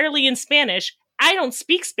almost entirely in Spanish. I don't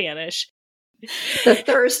speak Spanish. The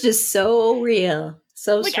thirst is so real.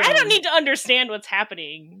 So like, strong. I don't need to understand what's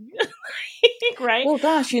happening. Right? Well,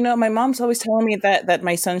 gosh, my mom's always telling me that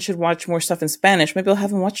my son should watch more stuff in Spanish. Maybe I'll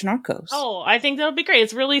have him watch Narcos. Oh, I think that'll be great.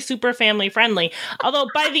 It's really super family friendly. Although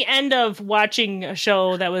by the end of watching a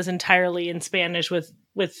show that was entirely in Spanish with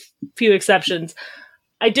few exceptions,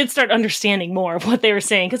 I did start understanding more of what they were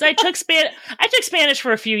saying because I took Spanish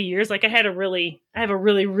for a few years. Like I have a really,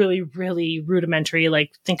 really, really rudimentary,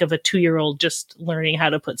 like think of a 2-year-old just learning how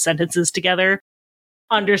to put sentences together,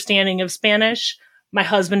 understanding of Spanish. My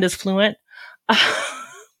husband is fluent.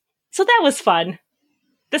 So that was fun.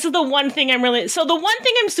 This is the one thing the one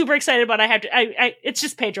thing I'm super excited about, it's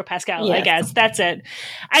just Pedro Pascal, yes. I guess. That's it.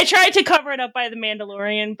 I tried to cover it up by The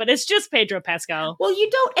Mandalorian, but it's just Pedro Pascal. Well, you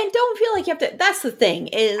don't feel like you have to, that's the thing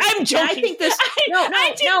is. I'm joking. I think this, no.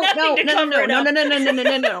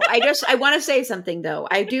 I want to say something though.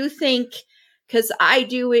 I do think, because I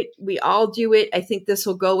do it, we all do it. I think this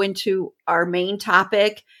will go into our main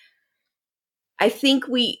topic. I think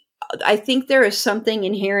there is something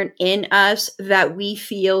inherent in us that we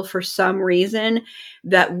feel for some reason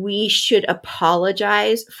that we should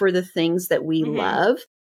apologize for the things that we love.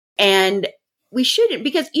 And we shouldn't,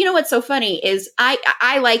 because you know what's so funny is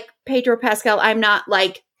I like Pedro Pascal. I'm not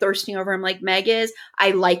like thirsting over him like Meg is. I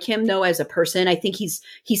like him though as a person. I think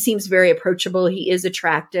he seems very approachable. He is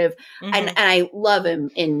attractive, and I love him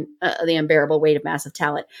in The Unbearable Weight of Massive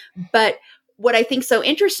Talent. But what I think so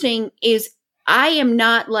interesting is I am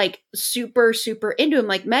not like super, super into him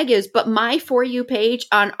like Meg is, but my For You page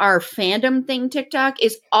on our fandom thing TikTok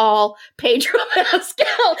is all Pedro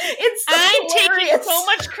Pascal. It's so I'm hilarious. Taking so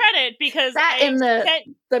much credit because that in the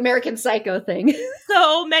American Psycho thing.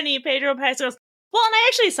 So many Pedro Pascals. Well, and I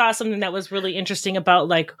actually saw something that was really interesting about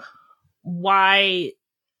like why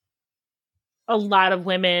a lot of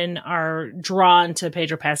women are drawn to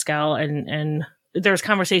Pedro Pascal and there's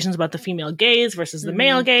conversations about the female gaze versus the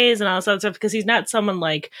male gaze and all that stuff because he's not someone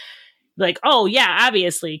like, oh yeah,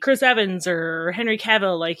 obviously Chris Evans or Henry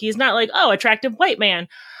Cavill. Like he's not like, oh, attractive white man.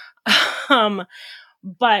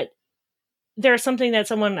 But there's something that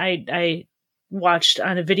someone I watched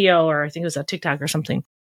on a video, or I think it was on TikTok or something.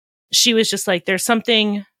 She was just like, there's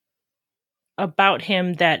something about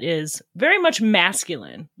him that is very much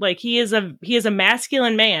masculine. Like he is a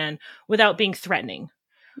masculine man without being threatening.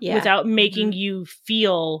 Yeah. Without making you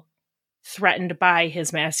feel threatened by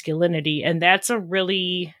his masculinity. And that's a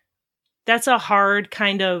hard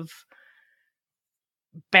kind of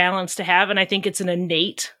balance to have. And I think it's an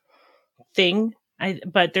innate thing.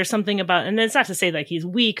 But there's something about, and it's not to say that he's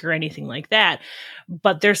weak or anything like that,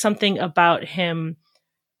 but there's something about him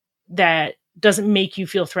that doesn't make you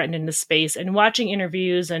feel threatened in this space. And watching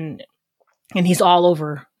interviews, and he's all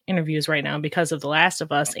over interviews right now because of The Last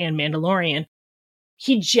of Us and Mandalorian.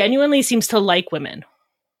 He genuinely seems to like women.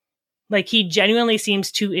 Like he genuinely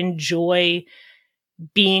seems to enjoy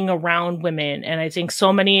being around women. And I think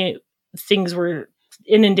so many things we're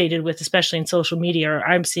inundated with, especially in social media, or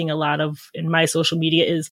I'm seeing a lot of in my social media,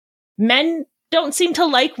 is men don't seem to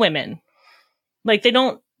like women. Like they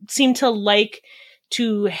don't seem to like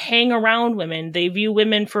to hang around women. They view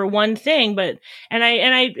women for one thing,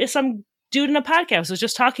 and some dude in a podcast was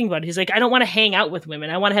just talking about it. He's like, I don't want to hang out with women.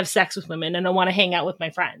 I want to have sex with women, and I want to hang out with my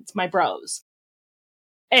friends, my bros.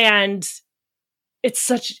 And it's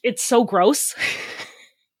so gross.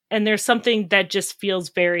 And there's something that just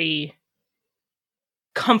feels very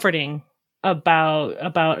comforting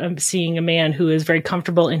about seeing a man who is very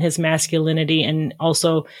comfortable in his masculinity and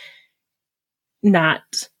also not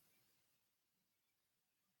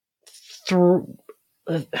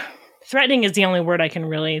threatening is the only word I can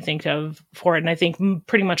really think of for it. And I think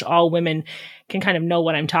pretty much all women can kind of know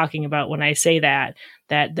what I'm talking about when I say that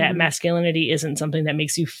masculinity isn't something that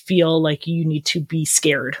makes you feel like you need to be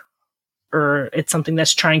scared, or it's something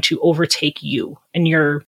that's trying to overtake you and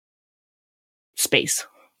your space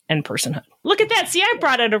and personhood. Look at that. See, I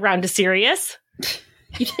brought it around to serious.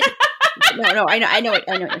 No, I know what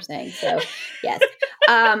you're saying. So yes.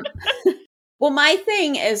 Well, my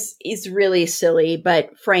thing is really silly,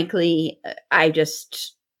 but frankly, it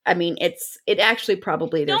actually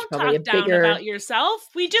probably there's Don't probably talk down about yourself.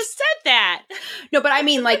 We just said that. No, but I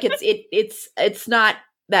mean, like it's not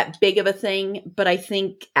that big of a thing, but I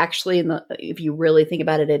think actually if you really think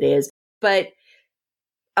about it, it is. But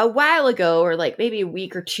a while ago, or like maybe a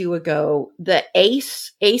week or two ago, the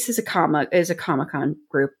Ace is a Comic-Con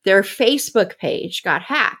group. Their Facebook page got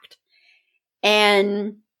hacked,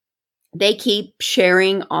 and they keep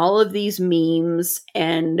sharing all of these memes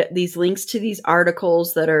and these links to these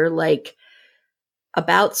articles that are like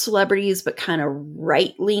about celebrities, but kind of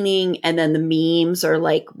right leaning. And then the memes are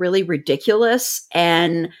like really ridiculous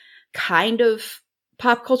and kind of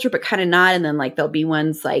pop culture, but kind of not. And then like there'll be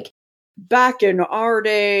ones like, back in our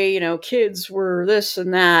day, kids were this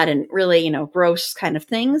and that, and really, gross kind of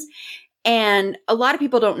things. And a lot of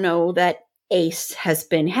people don't know that Ace has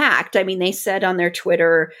been hacked. I mean, they said on their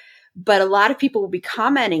Twitter, but a lot of people will be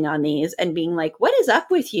commenting on these and being like, what is up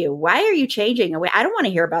with you? Why are you changing? I don't want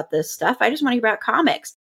to hear about this stuff. I just want to hear about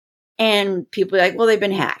comics. And people are like, well, they've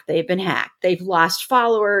been hacked. They've lost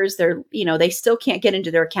followers. They still can't get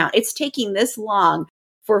into their account. It's taking this long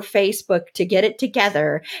for Facebook to get it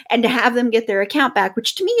together and to have them get their account back,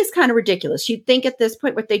 which to me is kind of ridiculous. You'd think at this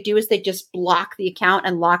point, what they do is they just block the account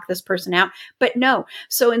and lock this person out, but no.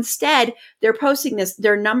 So instead they're posting this,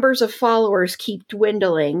 their numbers of followers keep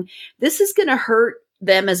dwindling. This is going to hurt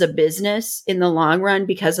them as a business in the long run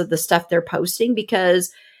because of the stuff they're posting,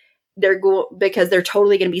 because they're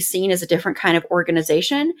totally going to be seen as a different kind of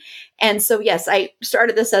organization. And so, yes, I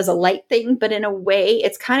started this as a light thing, but in a way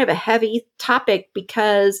it's kind of a heavy topic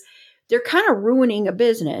because they're kind of ruining a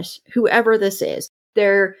business, whoever this is.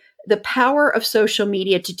 They're the power of social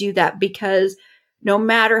media to do that, because no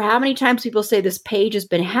matter how many times people say this page has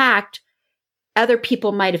been hacked, other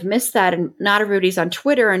people might have missed that, and not everybody's on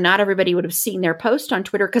Twitter, and not everybody would have seen their post on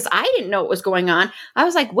Twitter, because I didn't know what was going on. I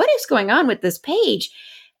was like, what is going on with this page?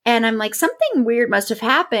 And I'm like, something weird must have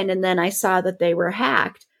happened. And then I saw that they were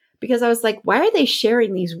hacked, because I was like, why are they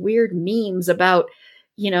sharing these weird memes about,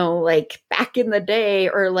 like back in the day,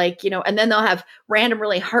 or like, and then they'll have random,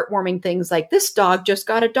 really heartwarming things like, this dog just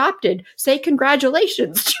got adopted. Say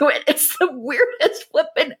congratulations to it. It's the weirdest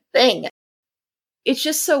flippin' thing. It's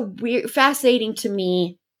just so weird, fascinating to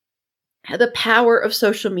me, the power of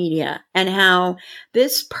social media and how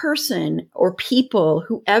this person or people,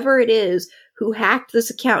 whoever it is, who hacked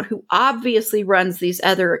this account, who obviously runs these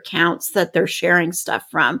other accounts that they're sharing stuff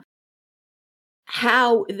from,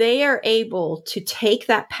 how they are able to take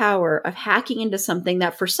that power of hacking into something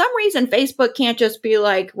that for some reason Facebook can't just be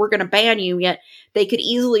like, we're going to ban you, yet they could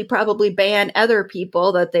easily probably ban other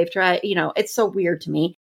people that they've tried. It's so weird to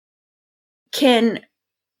me. Can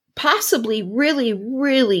possibly really,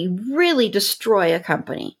 really, really destroy a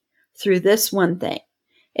company through this one thing.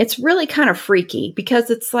 It's really kind of freaky,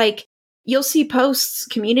 because it's like, you'll see posts,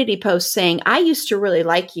 community posts saying, I used to really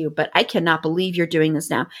like you, but I cannot believe you're doing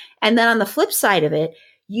this now. And then on the flip side of it,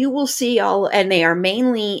 you will see and they are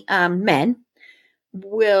mainly men,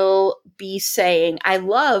 will be saying, I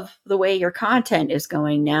love the way your content is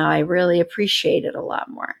going now. I really appreciate it a lot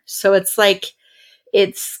more. So it's like,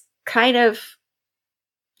 it's kind of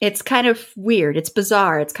weird. It's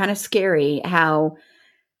bizarre. It's kind of scary how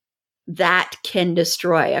that can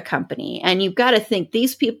destroy a company. And you've got to think,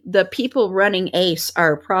 the people running Ace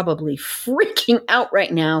are probably freaking out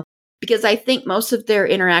right now, because I think most of their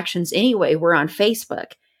interactions anyway were on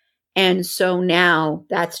Facebook. And so now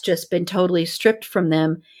that's just been totally stripped from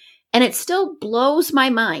them. And it still blows my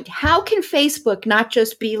mind. How can Facebook not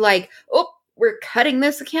just be like, oh, we're cutting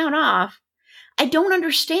this account off? I don't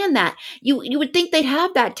understand that. You would think they'd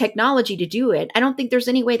have that technology to do it. I don't think there's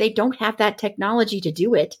any way they don't have that technology to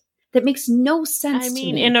do it. That makes no sense to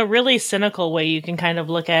me. In a really cynical way, you can kind of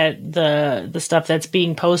look at the stuff that's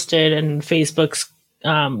being posted, and Facebook's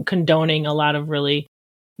condoning a lot of really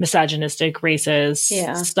misogynistic,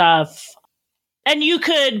 racist stuff. And you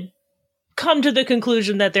could come to the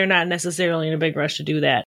conclusion that they're not necessarily in a big rush to do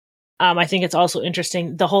that. I think it's also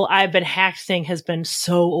interesting. The whole I've been hacked thing has been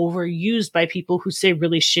so overused by people who say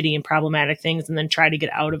really shitty and problematic things and then try to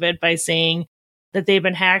get out of it by saying that they've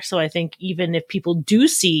been hacked. So I think even if people do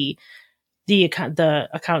see the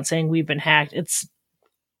account saying we've been hacked, it's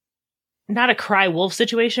not a cry wolf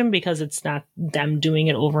situation, because it's not them doing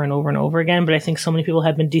it over and over and over again. But I think so many people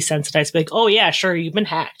have been desensitized to be like, oh yeah, sure, you've been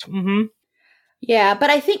hacked. Mm-hmm. Yeah, but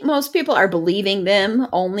I think most people are believing them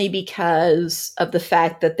only because of the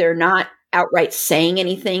fact that they're not outright saying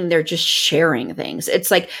anything. They're just sharing things. It's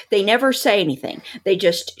like they never say anything. They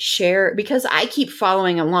just share, because I keep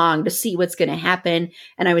following along to see what's going to happen.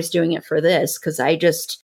 And I was doing it for this because I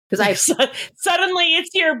just Because I suddenly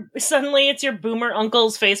it's your boomer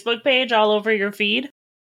uncle's Facebook page all over your feed.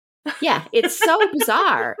 Yeah, it's so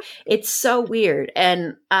bizarre. It's so weird.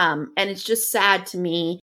 And it's just sad to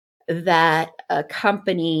me that a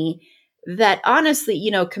company that honestly,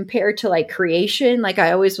 you know, compared to like Creation, like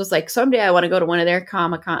I always was like, someday I want to go to one of their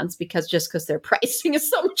Comic-Cons because their pricing is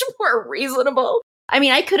so much more reasonable. I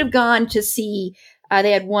mean, I could have gone to see,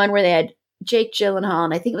 they had one where they had Jake Gyllenhaal,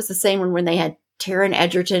 and I think it was the same one when they had Taron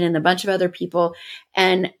Egerton and a bunch of other people.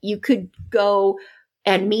 And you could go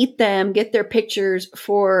and meet them, get their pictures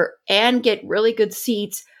and get really good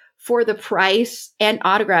seats for the price, and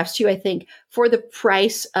autographs too, I think, for the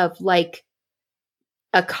price of like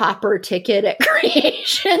a copper ticket at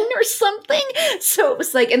Creation or something. So it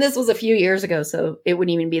was like, and this was a few years ago, so it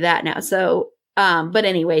wouldn't even be that now. So, but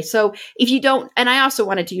anyway, so if you don't, and I also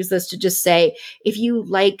wanted to use this to just say, if you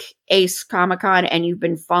like Ace Comic-Con and you've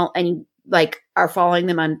been and you like are following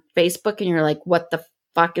them on Facebook and you're like, what the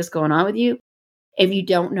fuck is going on with you? If you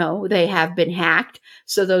don't know, they have been hacked.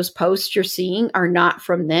 So those posts you're seeing are not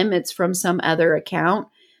from them. It's from some other account.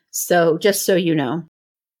 So just so you know.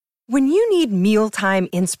 When you need mealtime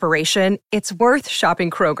inspiration, it's worth shopping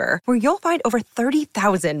Kroger, where you'll find over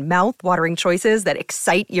 30,000 mouth-watering choices that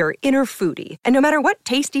excite your inner foodie. And no matter what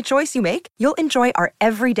tasty choice you make, you'll enjoy our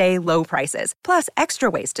everyday low prices, plus extra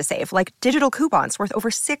ways to save, like digital coupons worth over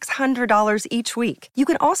 $600 each week. You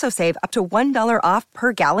can also save up to $1 off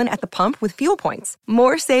per gallon at the pump with fuel points.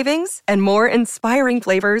 More savings and more inspiring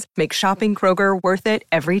flavors make shopping Kroger worth it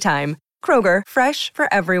every time. Kroger, fresh for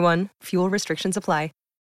everyone. Fuel restrictions apply.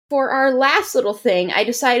 For our last little thing, I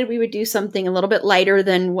decided we would do something a little bit lighter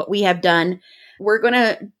than what we have done.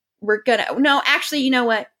 No, actually, you know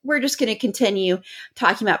what? We're just going to continue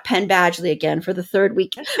talking about Penn Badgley again for the third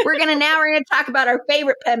week. We're going to talk about our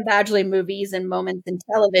favorite Penn Badgley movies and moments in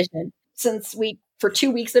television. Since for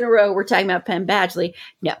 2 weeks in a row, we're talking about Penn Badgley.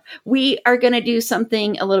 No, we are going to do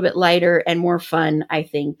something a little bit lighter and more fun. I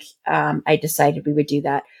think I decided we would do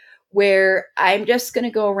that, where I'm just going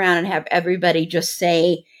to go around and have everybody just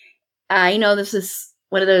say, I know this is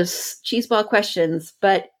one of those cheeseball questions,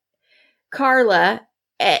 but Carla,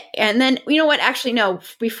 and then, you know what? Actually, no,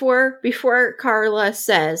 before Carla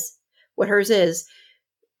says what hers is,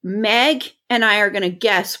 Meg and I are going to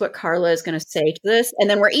guess what Carla is going to say to this, and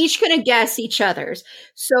then we're each going to guess each other's.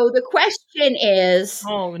 So the question is,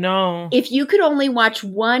 oh no, if you could only watch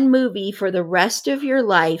one movie for the rest of your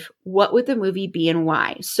life, what would the movie be and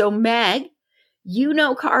why? So Meg, you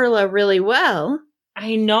know Carla really well.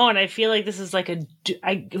 I know, and I feel like this is like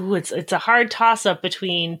it's a hard toss up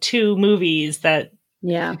between two movies that.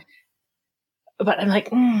 Yeah. But I'm like,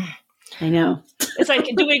 I know. It's like,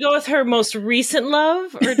 do we go with her most recent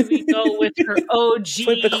love, or do we go with her OG?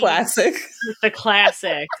 With the classic. With the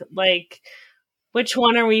classic. Like, which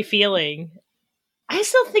one are we feeling? I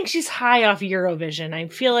still think she's high off Eurovision. I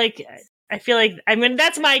feel like, I mean,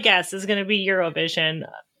 that's my guess, is going to be Eurovision.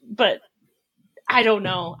 But I don't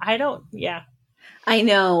know. Yeah. I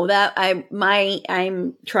know that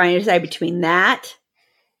I'm trying to decide between that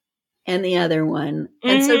and the other one. Mm-hmm.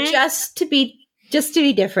 And so just to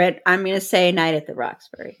be different, I'm going to say Night at the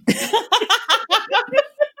Roxbury.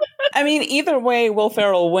 I mean, either way, Will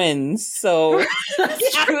Ferrell wins. So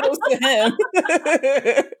kudos to him.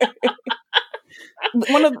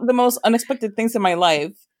 One of the most unexpected things in my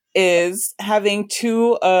life is having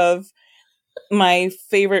two of my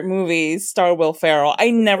favorite movies star Will Ferrell. I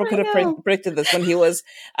never could have predicted this when he was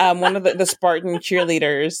one of the Spartan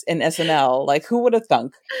cheerleaders in SNL. Like, who would have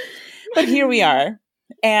thunk? But here we are.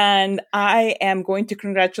 And I am going to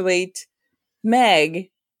congratulate Meg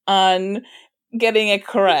on getting it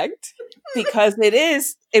correct, because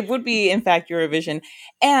it would be, in fact, Eurovision.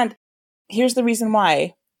 And here's the reason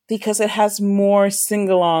why. Because it has more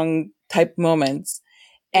sing-along type moments.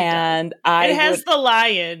 And it has the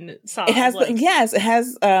Lion song. It has, it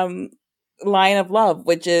has Lion of Love,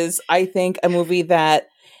 which is, I think, a movie that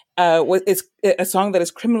is a song that is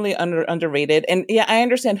criminally underrated. And yeah, I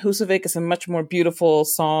understand Husavik is a much more beautiful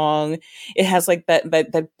song. It has like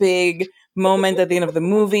that big moment at the end of the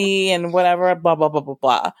movie and whatever, blah, blah, blah, blah,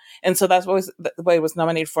 blah. And so that's why it was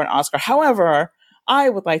nominated for an Oscar. However, I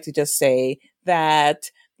would like to just say that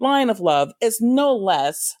Lion of Love is no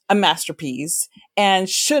less a masterpiece and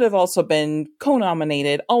should have also been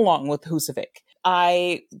co-nominated along with Husavik.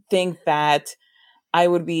 I think that I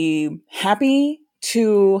would be happy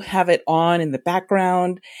to have it on in the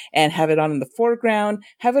background and have it on in the foreground,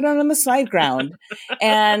 have it on the side ground,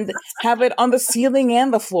 and have it on the ceiling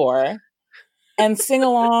and the floor, and sing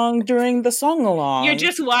along during the song along. You're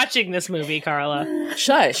just watching this movie, Carla.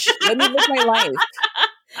 Shush. Let me live my life.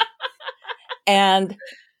 And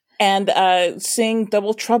and sing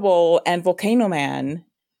Double Trouble and Volcano Man.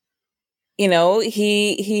 You know,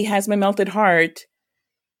 he has my melted heart,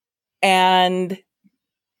 and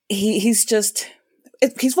he's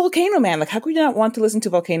Volcano Man. Like, how could you not want to listen to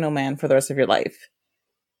Volcano Man for the rest of your life?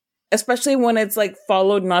 Especially when it's like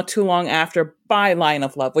followed not too long after by Line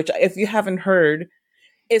of Love, which, if you haven't heard,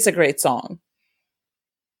 is a great song.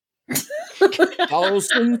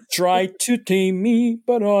 Thousands tried to tame me,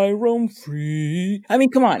 but I roam free. I mean,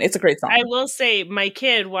 come on, it's a great song. I will say, my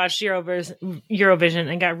kid watched Eurovision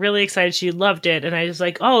and got really excited. She loved it, and I was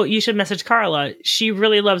like, "Oh, you should message Carla. She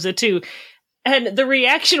really loves it too." And the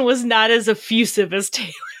reaction was not as effusive as Taylor,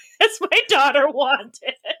 as my daughter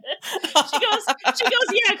wanted. She goes,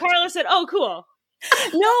 "Yeah." Carla said, "Oh, cool."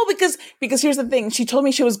 No, because here's the thing. She told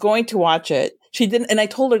me she was going to watch it. She didn't, and I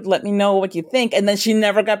told her to let me know what you think, and then she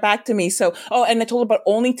never got back to me. So, and I told her, but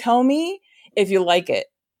only tell me if you like it.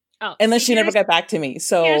 Oh, and then she never got back to me.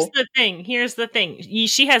 So here's the thing.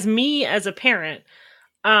 She has me as a parent.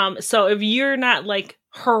 So if you're not like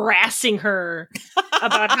harassing her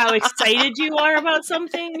about how excited you are about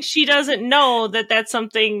something, she doesn't know that that's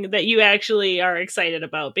something that you actually are excited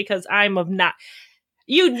about, because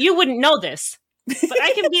you wouldn't know this. But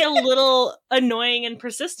I can be a little annoying and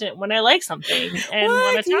persistent when I like something and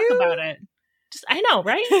want to talk about it. I know,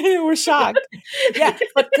 right? We're shocked. Yeah,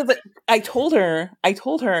 but because I told her,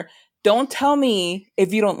 don't tell me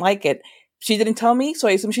if you don't like it. She didn't tell me, so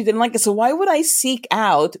I assume she didn't like it. So why would I seek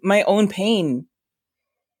out my own pain?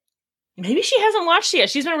 Maybe she hasn't watched it yet.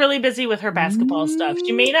 She's been really busy with her basketball stuff.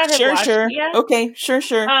 She may not have watched it yet. Okay, sure.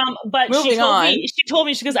 But she told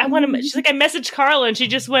me, she goes, I want to. She's like, I messaged Carla, and she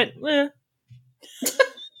just went, eh.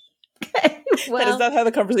 Well, that is not how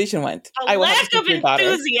the conversation went. A lack of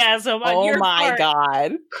enthusiasm on your part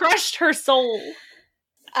God, crushed her soul.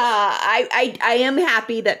 I am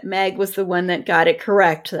happy that Meg was the one that got it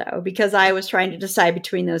correct, though, because I was trying to decide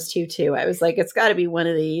between those two too. I was like, it's got to be one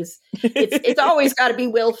of these. It's always got to be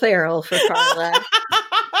Will Ferrell for Carla.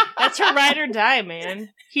 That's her ride or die, man.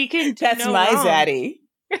 He can. That's my zaddy.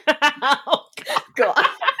 Oh, God.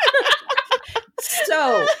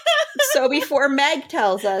 So before Meg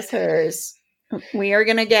tells us hers, we are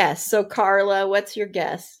going to guess. So Carla, what's your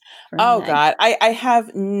guess? Oh Meg? God, I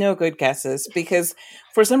have no good guesses, because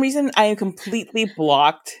for some reason I am completely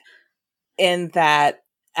blocked in that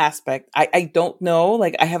aspect. I don't know.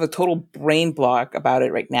 Like, I have a total brain block about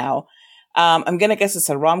it right now. I'm going to guess it's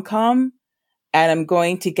a rom-com, and I'm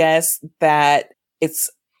going to guess that it's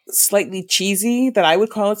slightly cheesy, that I would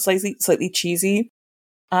call it slightly cheesy.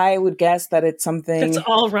 I would guess that it's something. It's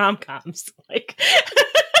all rom-coms. Like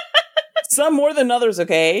some more than others,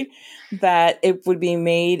 okay? That it would be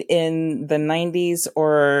made in the 90s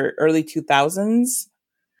or early 2000s,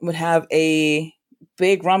 would have a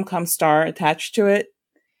big rom-com star attached to it.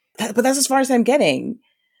 But that's as far as I'm getting.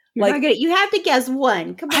 You have to guess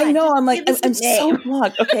one. Come on. I know. I'm like, I'm so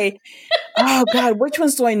blocked. Okay. Oh God, which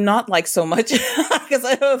ones do I not like so much? Because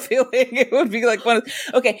I have a feeling it would be like one.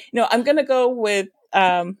 Okay, no, I'm gonna go with.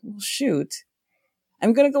 Shoot,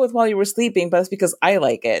 I'm gonna go with While You Were Sleeping, but that's because I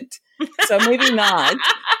like it. So maybe not.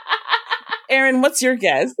 Erin, what's your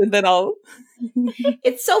guess? And then I'll.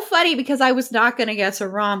 It's so funny because I was not going to guess a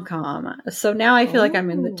rom-com. So now I feel like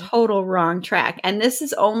I'm in the total wrong track. And this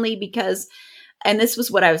is only because, and this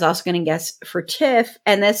was what I was also going to guess for Tiff.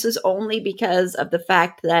 And this is only because of the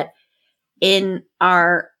fact that in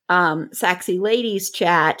our Saxy Ladies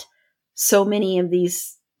chat, so many of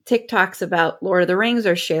these TikToks about Lord of the Rings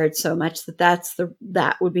are shared so much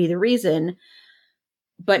that would be the reason.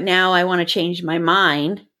 But now I want to change my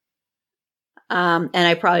mind. And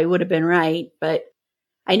I probably would have been right, but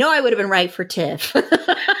I know I would have been right for Tiff.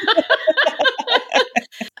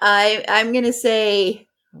 I'm going to say,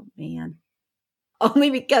 oh man, only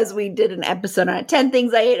because we did an episode on 10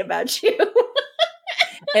 Things I Hate About You.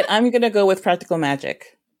 And I'm going to go with Practical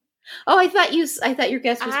Magic. Oh, I thought your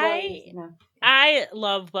guess was right. I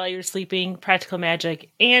love While You're Sleeping, Practical Magic,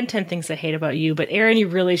 and 10 Things I Hate About You. But Erin, you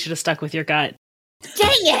really should have stuck with your gut. Dang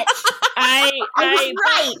it! I was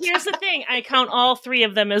right. Here's the thing. I count all three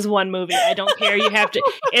of them as one movie. I don't care. You have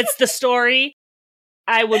to. It's the story.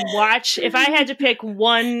 I would watch if I had to pick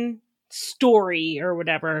one story or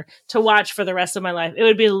whatever to watch for the rest of my life. It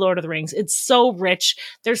would be The Lord of the Rings. It's so rich.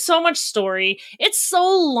 There's so much story. It's so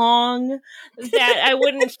long that I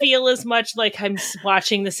wouldn't feel as much like I'm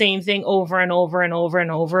watching the same thing over and over and over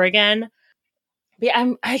and over again. But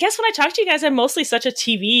yeah, I guess when I talk to you guys, I'm mostly such a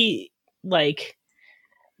TV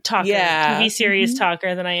talker, TV series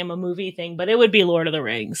talker than I am a movie thing, but it would be Lord of the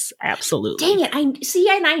Rings. Absolutely. Dang it.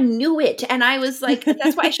 And I knew it. And I was like,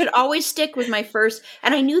 that's why I should always stick with my first.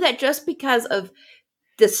 And I knew that just because of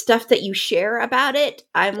the stuff that you share about it,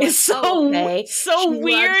 I'm like, it's so okay. so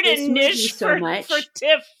weird and niche so for much. for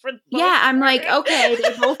Tiff. I'm like, okay,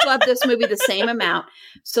 they both love this movie the same amount.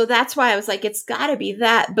 So that's why I was like, it's got to be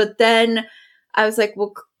that. But then I was like,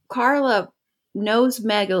 well, Carla knows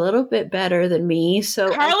Meg a little bit better than me.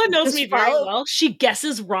 So Carla knows me very well. She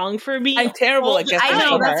guesses wrong for me. I'm terrible at guessing. I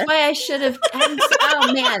know. That's why I should have.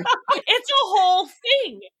 Oh, man. It's a whole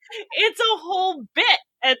thing. It's a whole bit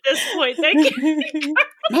at this point.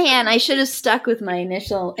 Man, I should have stuck with my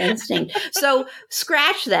initial instinct. So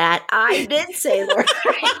scratch that. I did say Lord of the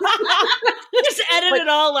Rings. Just edit it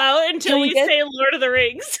all out until you say Lord of the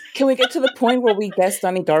Rings. Can we get to the point where we guess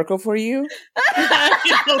Donnie Darko for you?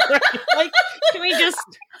 Like, can we just...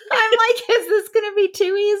 I'm like, is this going to be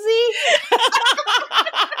too easy?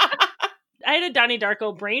 I had a Donnie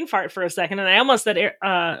Darko brain fart for a second, and I almost said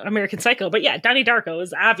American Psycho. But yeah, Donnie Darko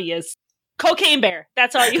is obvious. Cocaine Bear.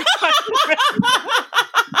 That's all you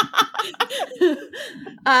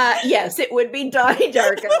Yes, it would be Donnie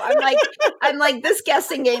Darko. I'm like, this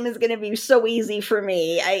guessing game is going to be so easy for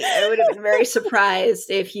me. I would have been very surprised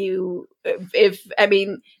if I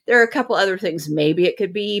mean, there are a couple other things maybe it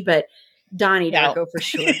could be, but Donnie Darko for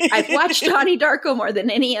sure. I've watched Donnie Darko more than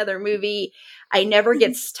any other movie. I never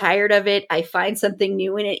get tired of it. I find something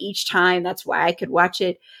new in it each time. That's why I could watch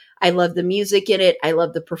it. I love the music in it. I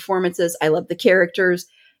love the performances. I love the characters.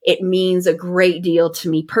 It means a great deal to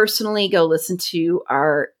me personally. Go listen to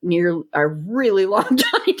our really long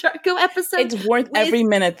Donnie Darko episode. It's worth every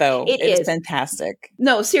minute, though. It's fantastic.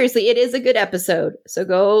 No, seriously, it is a good episode. So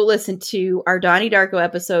go listen to our Donnie Darko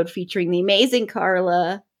episode featuring the amazing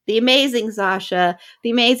Carla, the amazing Sasha, the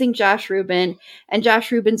amazing Josh Rubin, and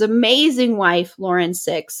Josh Rubin's amazing wife, Lauren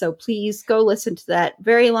Six. So please go listen to that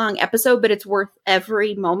very long episode, but it's worth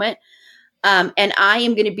every moment. And I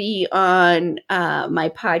am going to be on my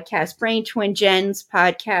podcast, Brain Twin Jen's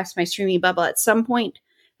podcast, my streaming bubble at some point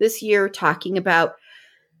this year, talking about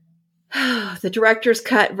the director's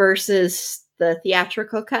cut versus the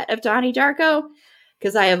theatrical cut of Donnie Darko.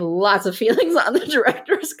 Because I have lots of feelings on the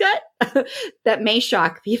director's cut that may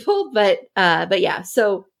shock people, but yeah.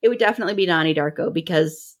 So it would definitely be Donnie Darko,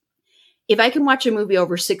 because if I can watch a movie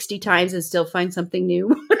over 60 times and still find something new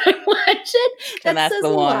when I watch it, that says a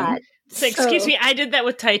lot. So, excuse me, I did that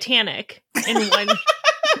with Titanic in one.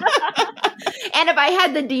 And if I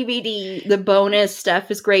had the DVD, the bonus stuff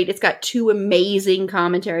is great. It's got 2 amazing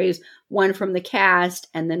commentaries, one from the cast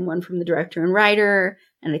and then one from the director and writer.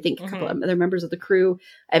 And I think a couple of other members of the crew.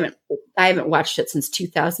 I haven't watched it since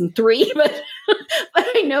 2003, but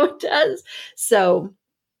I know it does. So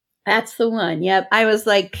that's the one. Yep. I was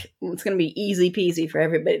like, it's going to be easy peasy for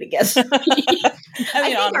everybody to guess. I think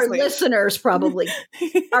honestly, our listeners probably,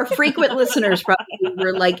 our frequent listeners probably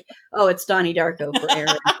were like, oh, it's Donnie Darko for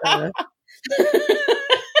Aaron.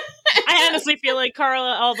 I honestly feel like,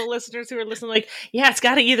 Carla, all the listeners who are listening, like, yeah, it's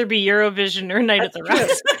got to either be Eurovision or Night at the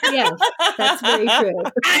Roxbury. Yes, that's very true.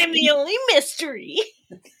 I'm the only mystery.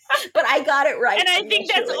 But I got it right. And I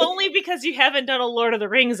think that's only because you haven't done a Lord of the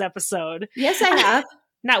Rings episode. Yes, I have.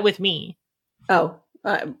 Not with me. Oh,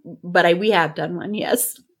 but we have done one,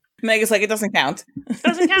 yes. Meg is like, it doesn't count. It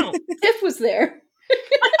doesn't count. Tiff was there.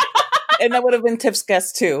 And that would have been Tiff's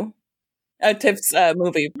guess, too. Tiff's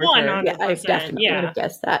movie. For sure. Yeah, I definitely would have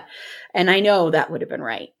guessed that. And I know that would have been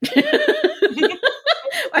right.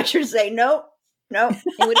 I should say, no, it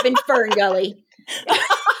would have been Fern Gully.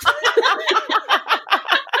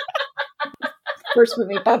 First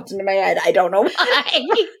movie popped into my head. I don't know why.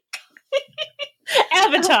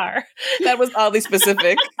 Avatar. That was oddly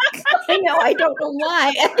specific. I know. I don't know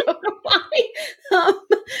why.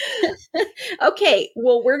 Okay.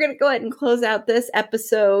 Well, we're going to go ahead and close out this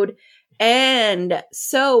episode. And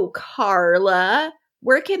so, Carla,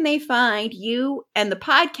 where can they find you and the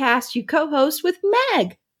podcast you co-host with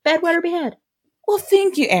Meg, Bedwetter Behead? Well,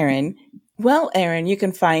 thank you, Erin. Well, Erin, you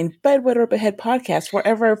can find Bedwetter Behead podcast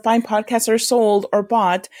wherever fine podcasts are sold or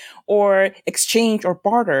bought or exchanged or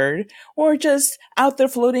bartered or just out there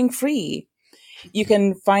floating free. You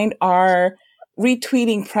can find our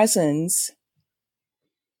retweeting presence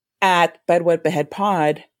at Bedwet Behead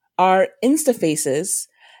Pod, our Insta faces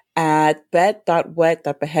at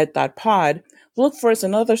bed.wet.behead.pod. Look for us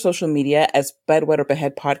on other social media as Bedwetter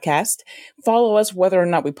Behead Podcast. Follow us whether or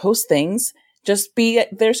not we post things. Just be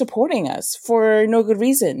there supporting us for no good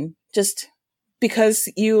reason. Just because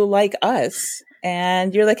you like us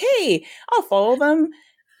and you're like, hey, I'll follow them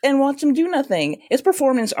and watch them do nothing. It's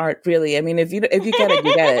performance art, really. I mean, if you get it, you get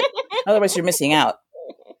it. Otherwise, you're missing out.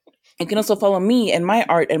 You can also follow me and my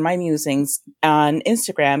art and my musings on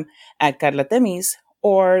Instagram at Carla Temis,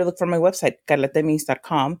 or look for my website,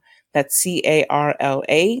 carlatemis.com. That's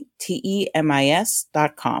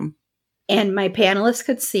CarlaTemis.com. And my panelists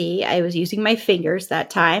could see I was using my fingers that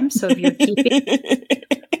time. So if you're keeping,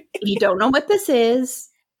 if you don't know what this is,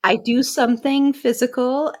 I do something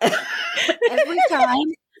physical every time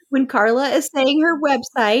when Carla is saying her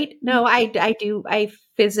website. No, I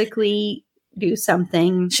physically do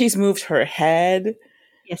something. She's moved her head.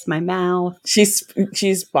 Yes, my mouth.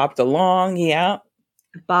 She's bobbed along. Yeah.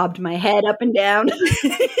 Bobbed my head up and down. And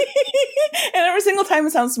every single time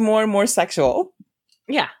it sounds more and more sexual.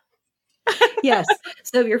 Yeah. Yes.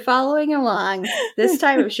 So if you're following along, this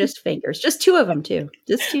time it was just fingers. Just two of them, too.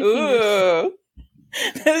 Just two fingers. Ooh.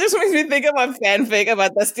 That just makes me think about fanfic,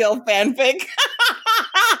 about the steel fanfic.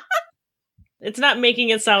 It's not making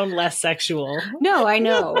it sound less sexual. No, I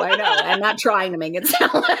know. I'm not trying to make it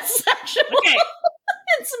sound less sexual. Okay.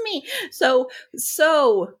 It's me. So,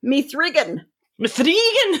 Mithrigan.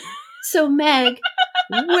 So, Meg,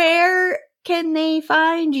 where can they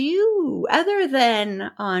find you other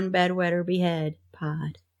than on Bedwetter Behead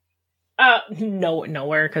Pod?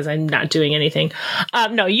 Nowhere, because I'm not doing anything.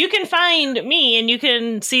 No, you can find me and you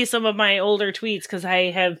can see some of my older tweets because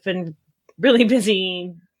I have been really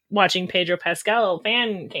busy watching Pedro Pascal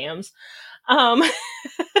fan cams.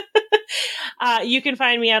 You can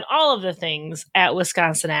find me on all of the things at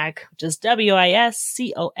Wisconsinach, which is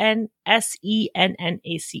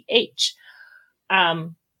WISCONSENNACH.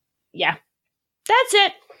 Yeah, that's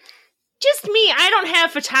it. Just me. I don't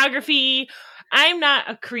have photography. I'm not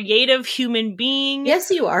a creative human being. Yes,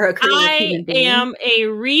 you are a creative human being. I am a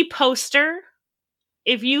reposter.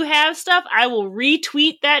 If you have stuff, I will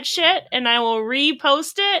retweet that shit and I will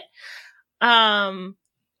repost it. I'm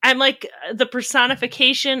like the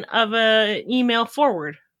personification of a email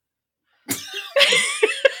forward.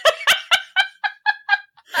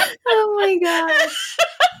 Oh my gosh.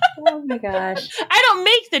 Oh my gosh. I don't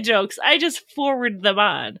make the jokes. I just forward them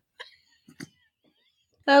on.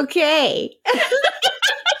 Okay.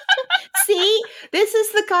 See, this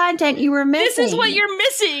is the content you were missing. This is what you're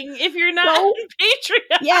missing if you're not on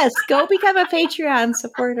Patreon. Yes, go become a Patreon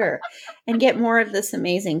supporter and get more of this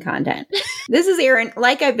amazing content. This is Erin.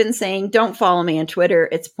 Like I've been saying, don't follow me on Twitter.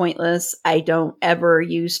 It's pointless. I don't ever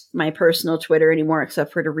use my personal Twitter anymore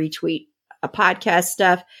except for to retweet a podcast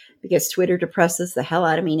stuff because Twitter depresses the hell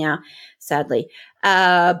out of me now, sadly.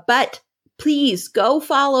 But please go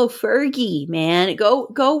follow Fergie, man. Go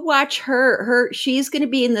watch her. She's going to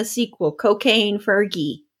be in the sequel, Cocaine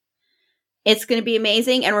Fergie. It's going to be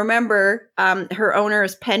amazing. And remember, her owner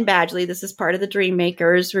is Penn Badgley. This is part of the Dream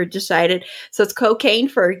Makers who decided. So it's Cocaine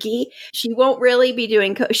Fergie. She won't really be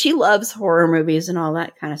doing, she loves horror movies and all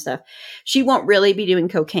that kind of stuff. She won't really be doing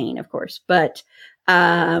cocaine, of course, but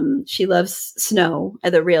she loves snow,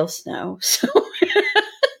 the real snow. So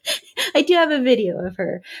I do have a video of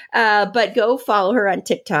her, but go follow her on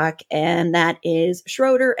TikTok, and that is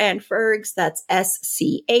Schroeder and Fergs. That's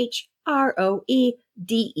SCHROEDERANDFERGS.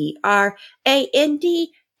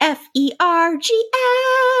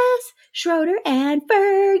 Schroeder and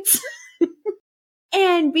Fergs.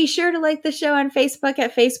 And be sure to like the show on Facebook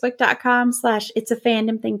at facebook.com/It's a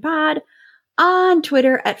Fandom Thing Pod, on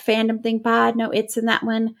Twitter at Fandom Thing Pod. No, it's in that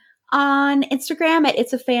one. On Instagram at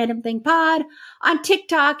It's a Fandom Thing Pod. On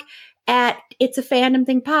TikTok at It's a Fandom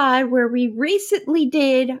Thing Pod, where we recently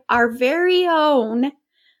did our very own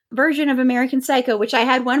version of American Psycho, which I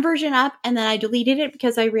had one version up and then I deleted it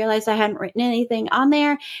because I realized I hadn't written anything on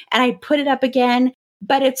there, and I put it up again.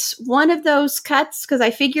 But it's one of those cuts because I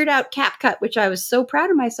figured out CapCut, which I was so proud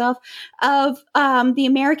of myself, of the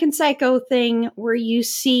American Psycho thing where you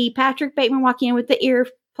see Patrick Bateman walking in with the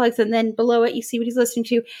earplugs, and then below it you see what he's listening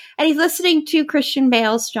to. And he's listening to Christian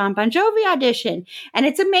Bale's John Bon Jovi audition. And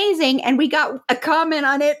it's amazing. And we got a comment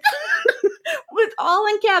on it with all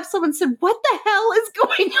in caps. Someone said, "What the hell is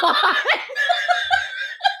going on?"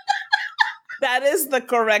 That is the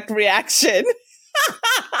correct reaction.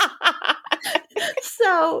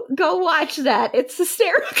 So go watch that. It's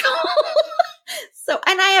hysterical. So,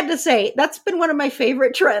 and I have to say, that's been one of my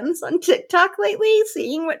favorite trends on TikTok lately,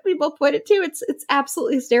 seeing what people put it to. It's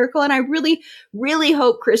absolutely hysterical. And I really, really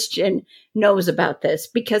hope Christian knows about this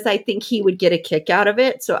because I think he would get a kick out of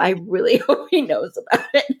it. So I really hope he knows about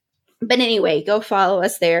it. But anyway, go follow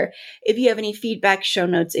us there. If you have any feedback, show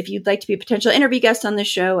notes, if you'd like to be a potential interview guest on the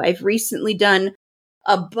show, I've recently done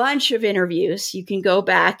a bunch of interviews. You can go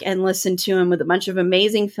back and listen to them with a bunch of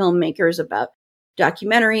amazing filmmakers about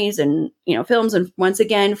documentaries and, films. And once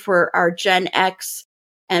again, for our Gen X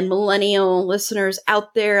and millennial listeners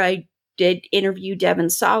out there, I did interview Devon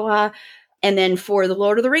Sawa. And then for the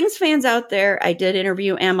Lord of the Rings fans out there, I did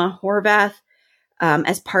interview Emma Horvath.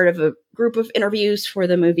 as part of a group of interviews for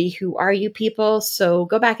the movie Who Are You People? So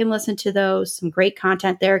go back and listen to those. Some great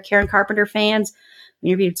content there. Karen Carpenter fans. We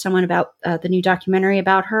interviewed someone about the new documentary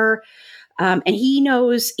about her. And he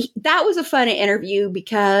knows that was a fun interview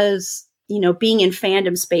because, being in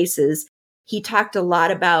fandom spaces, he talked a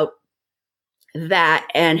lot about that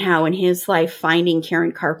and how in his life finding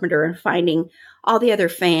Karen Carpenter and finding all the other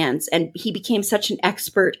fans. And he became such an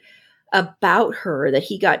expert about her that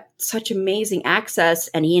he got such amazing access,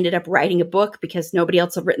 and he ended up writing a book because nobody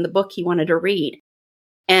else had written the book he wanted to read.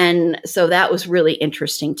 And so that was really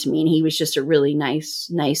interesting to me. And he was just a really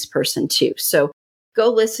nice person too. So go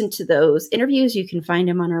listen to those interviews. You can find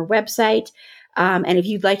them on our website. And if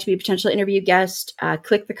you'd like to be a potential interview guest,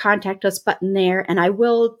 click the contact us button there, and I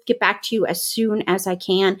will get back to you as soon as I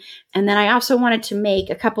can. And then I also wanted to make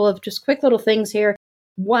a couple of just quick little things here.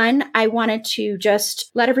 One, I wanted to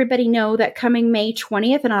just let everybody know that coming May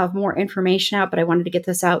 20th, and I'll have more information out, but I wanted to get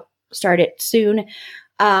this out, started soon,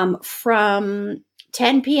 from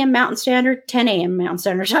 10 p.m. Mountain Standard, 10 a.m. Mountain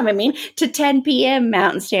Standard Time, to 10 p.m.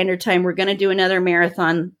 Mountain Standard Time, we're going to do another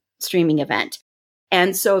marathon streaming event.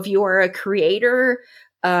 And so if you are a creator,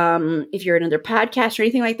 if you're another podcast or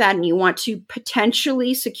anything like that, and you want to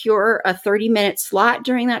potentially secure a 30-minute slot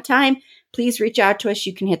during that time, please reach out to us.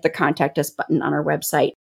 You can hit the contact us button on our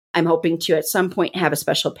website. I'm hoping to at some point have a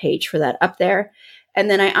special page for that up there. And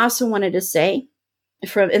then I also wanted to say,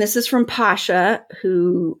 and this is from Pasha,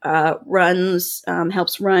 who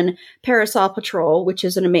helps run Parasol Patrol, which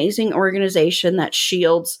is an amazing organization that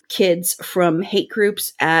shields kids from hate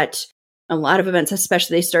groups at a lot of events.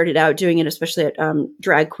 Especially they started out doing it, especially at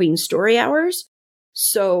drag queen story hours.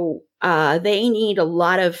 So they need a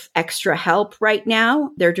lot of extra help right now.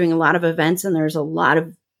 They're doing a lot of events, and there's a lot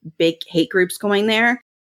of big hate groups going there.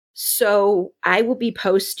 So I will be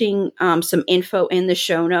posting some info in the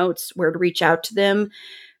show notes where to reach out to them.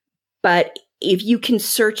 But if you can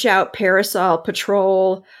search out Parasol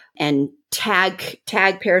Patrol and tag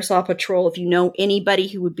Parasol Patrol, if you know anybody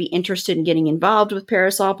who would be interested in getting involved with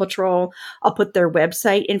Parasol Patrol, I'll put their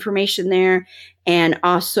website information there, and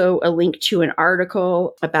also a link to an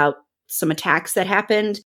article about some attacks that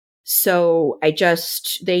happened. So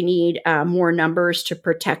they need more numbers to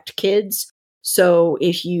protect kids. So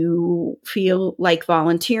if you feel like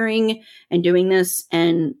volunteering and doing this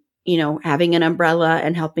and, having an umbrella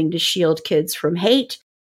and helping to shield kids from hate,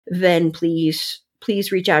 then please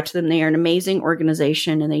reach out to them. They are an amazing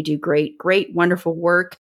organization, and they do great, wonderful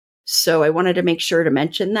work. So I wanted to make sure to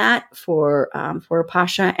mention that for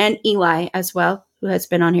Pasha and Eli as well, who has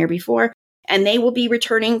been on here before. And they will be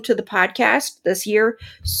returning to the podcast this year.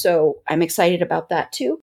 So I'm excited about that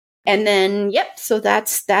too. And then, so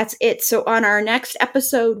that's it. So on our next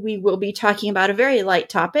episode, we will be talking about a very light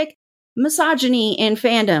topic, misogyny in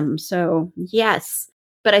fandom. So yes,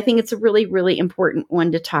 but I think it's a really, really important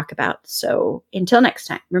one to talk about. So until next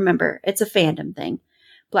time, remember, it's a fandom thing.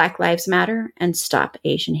 Black Lives Matter, and stop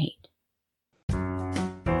Asian hate.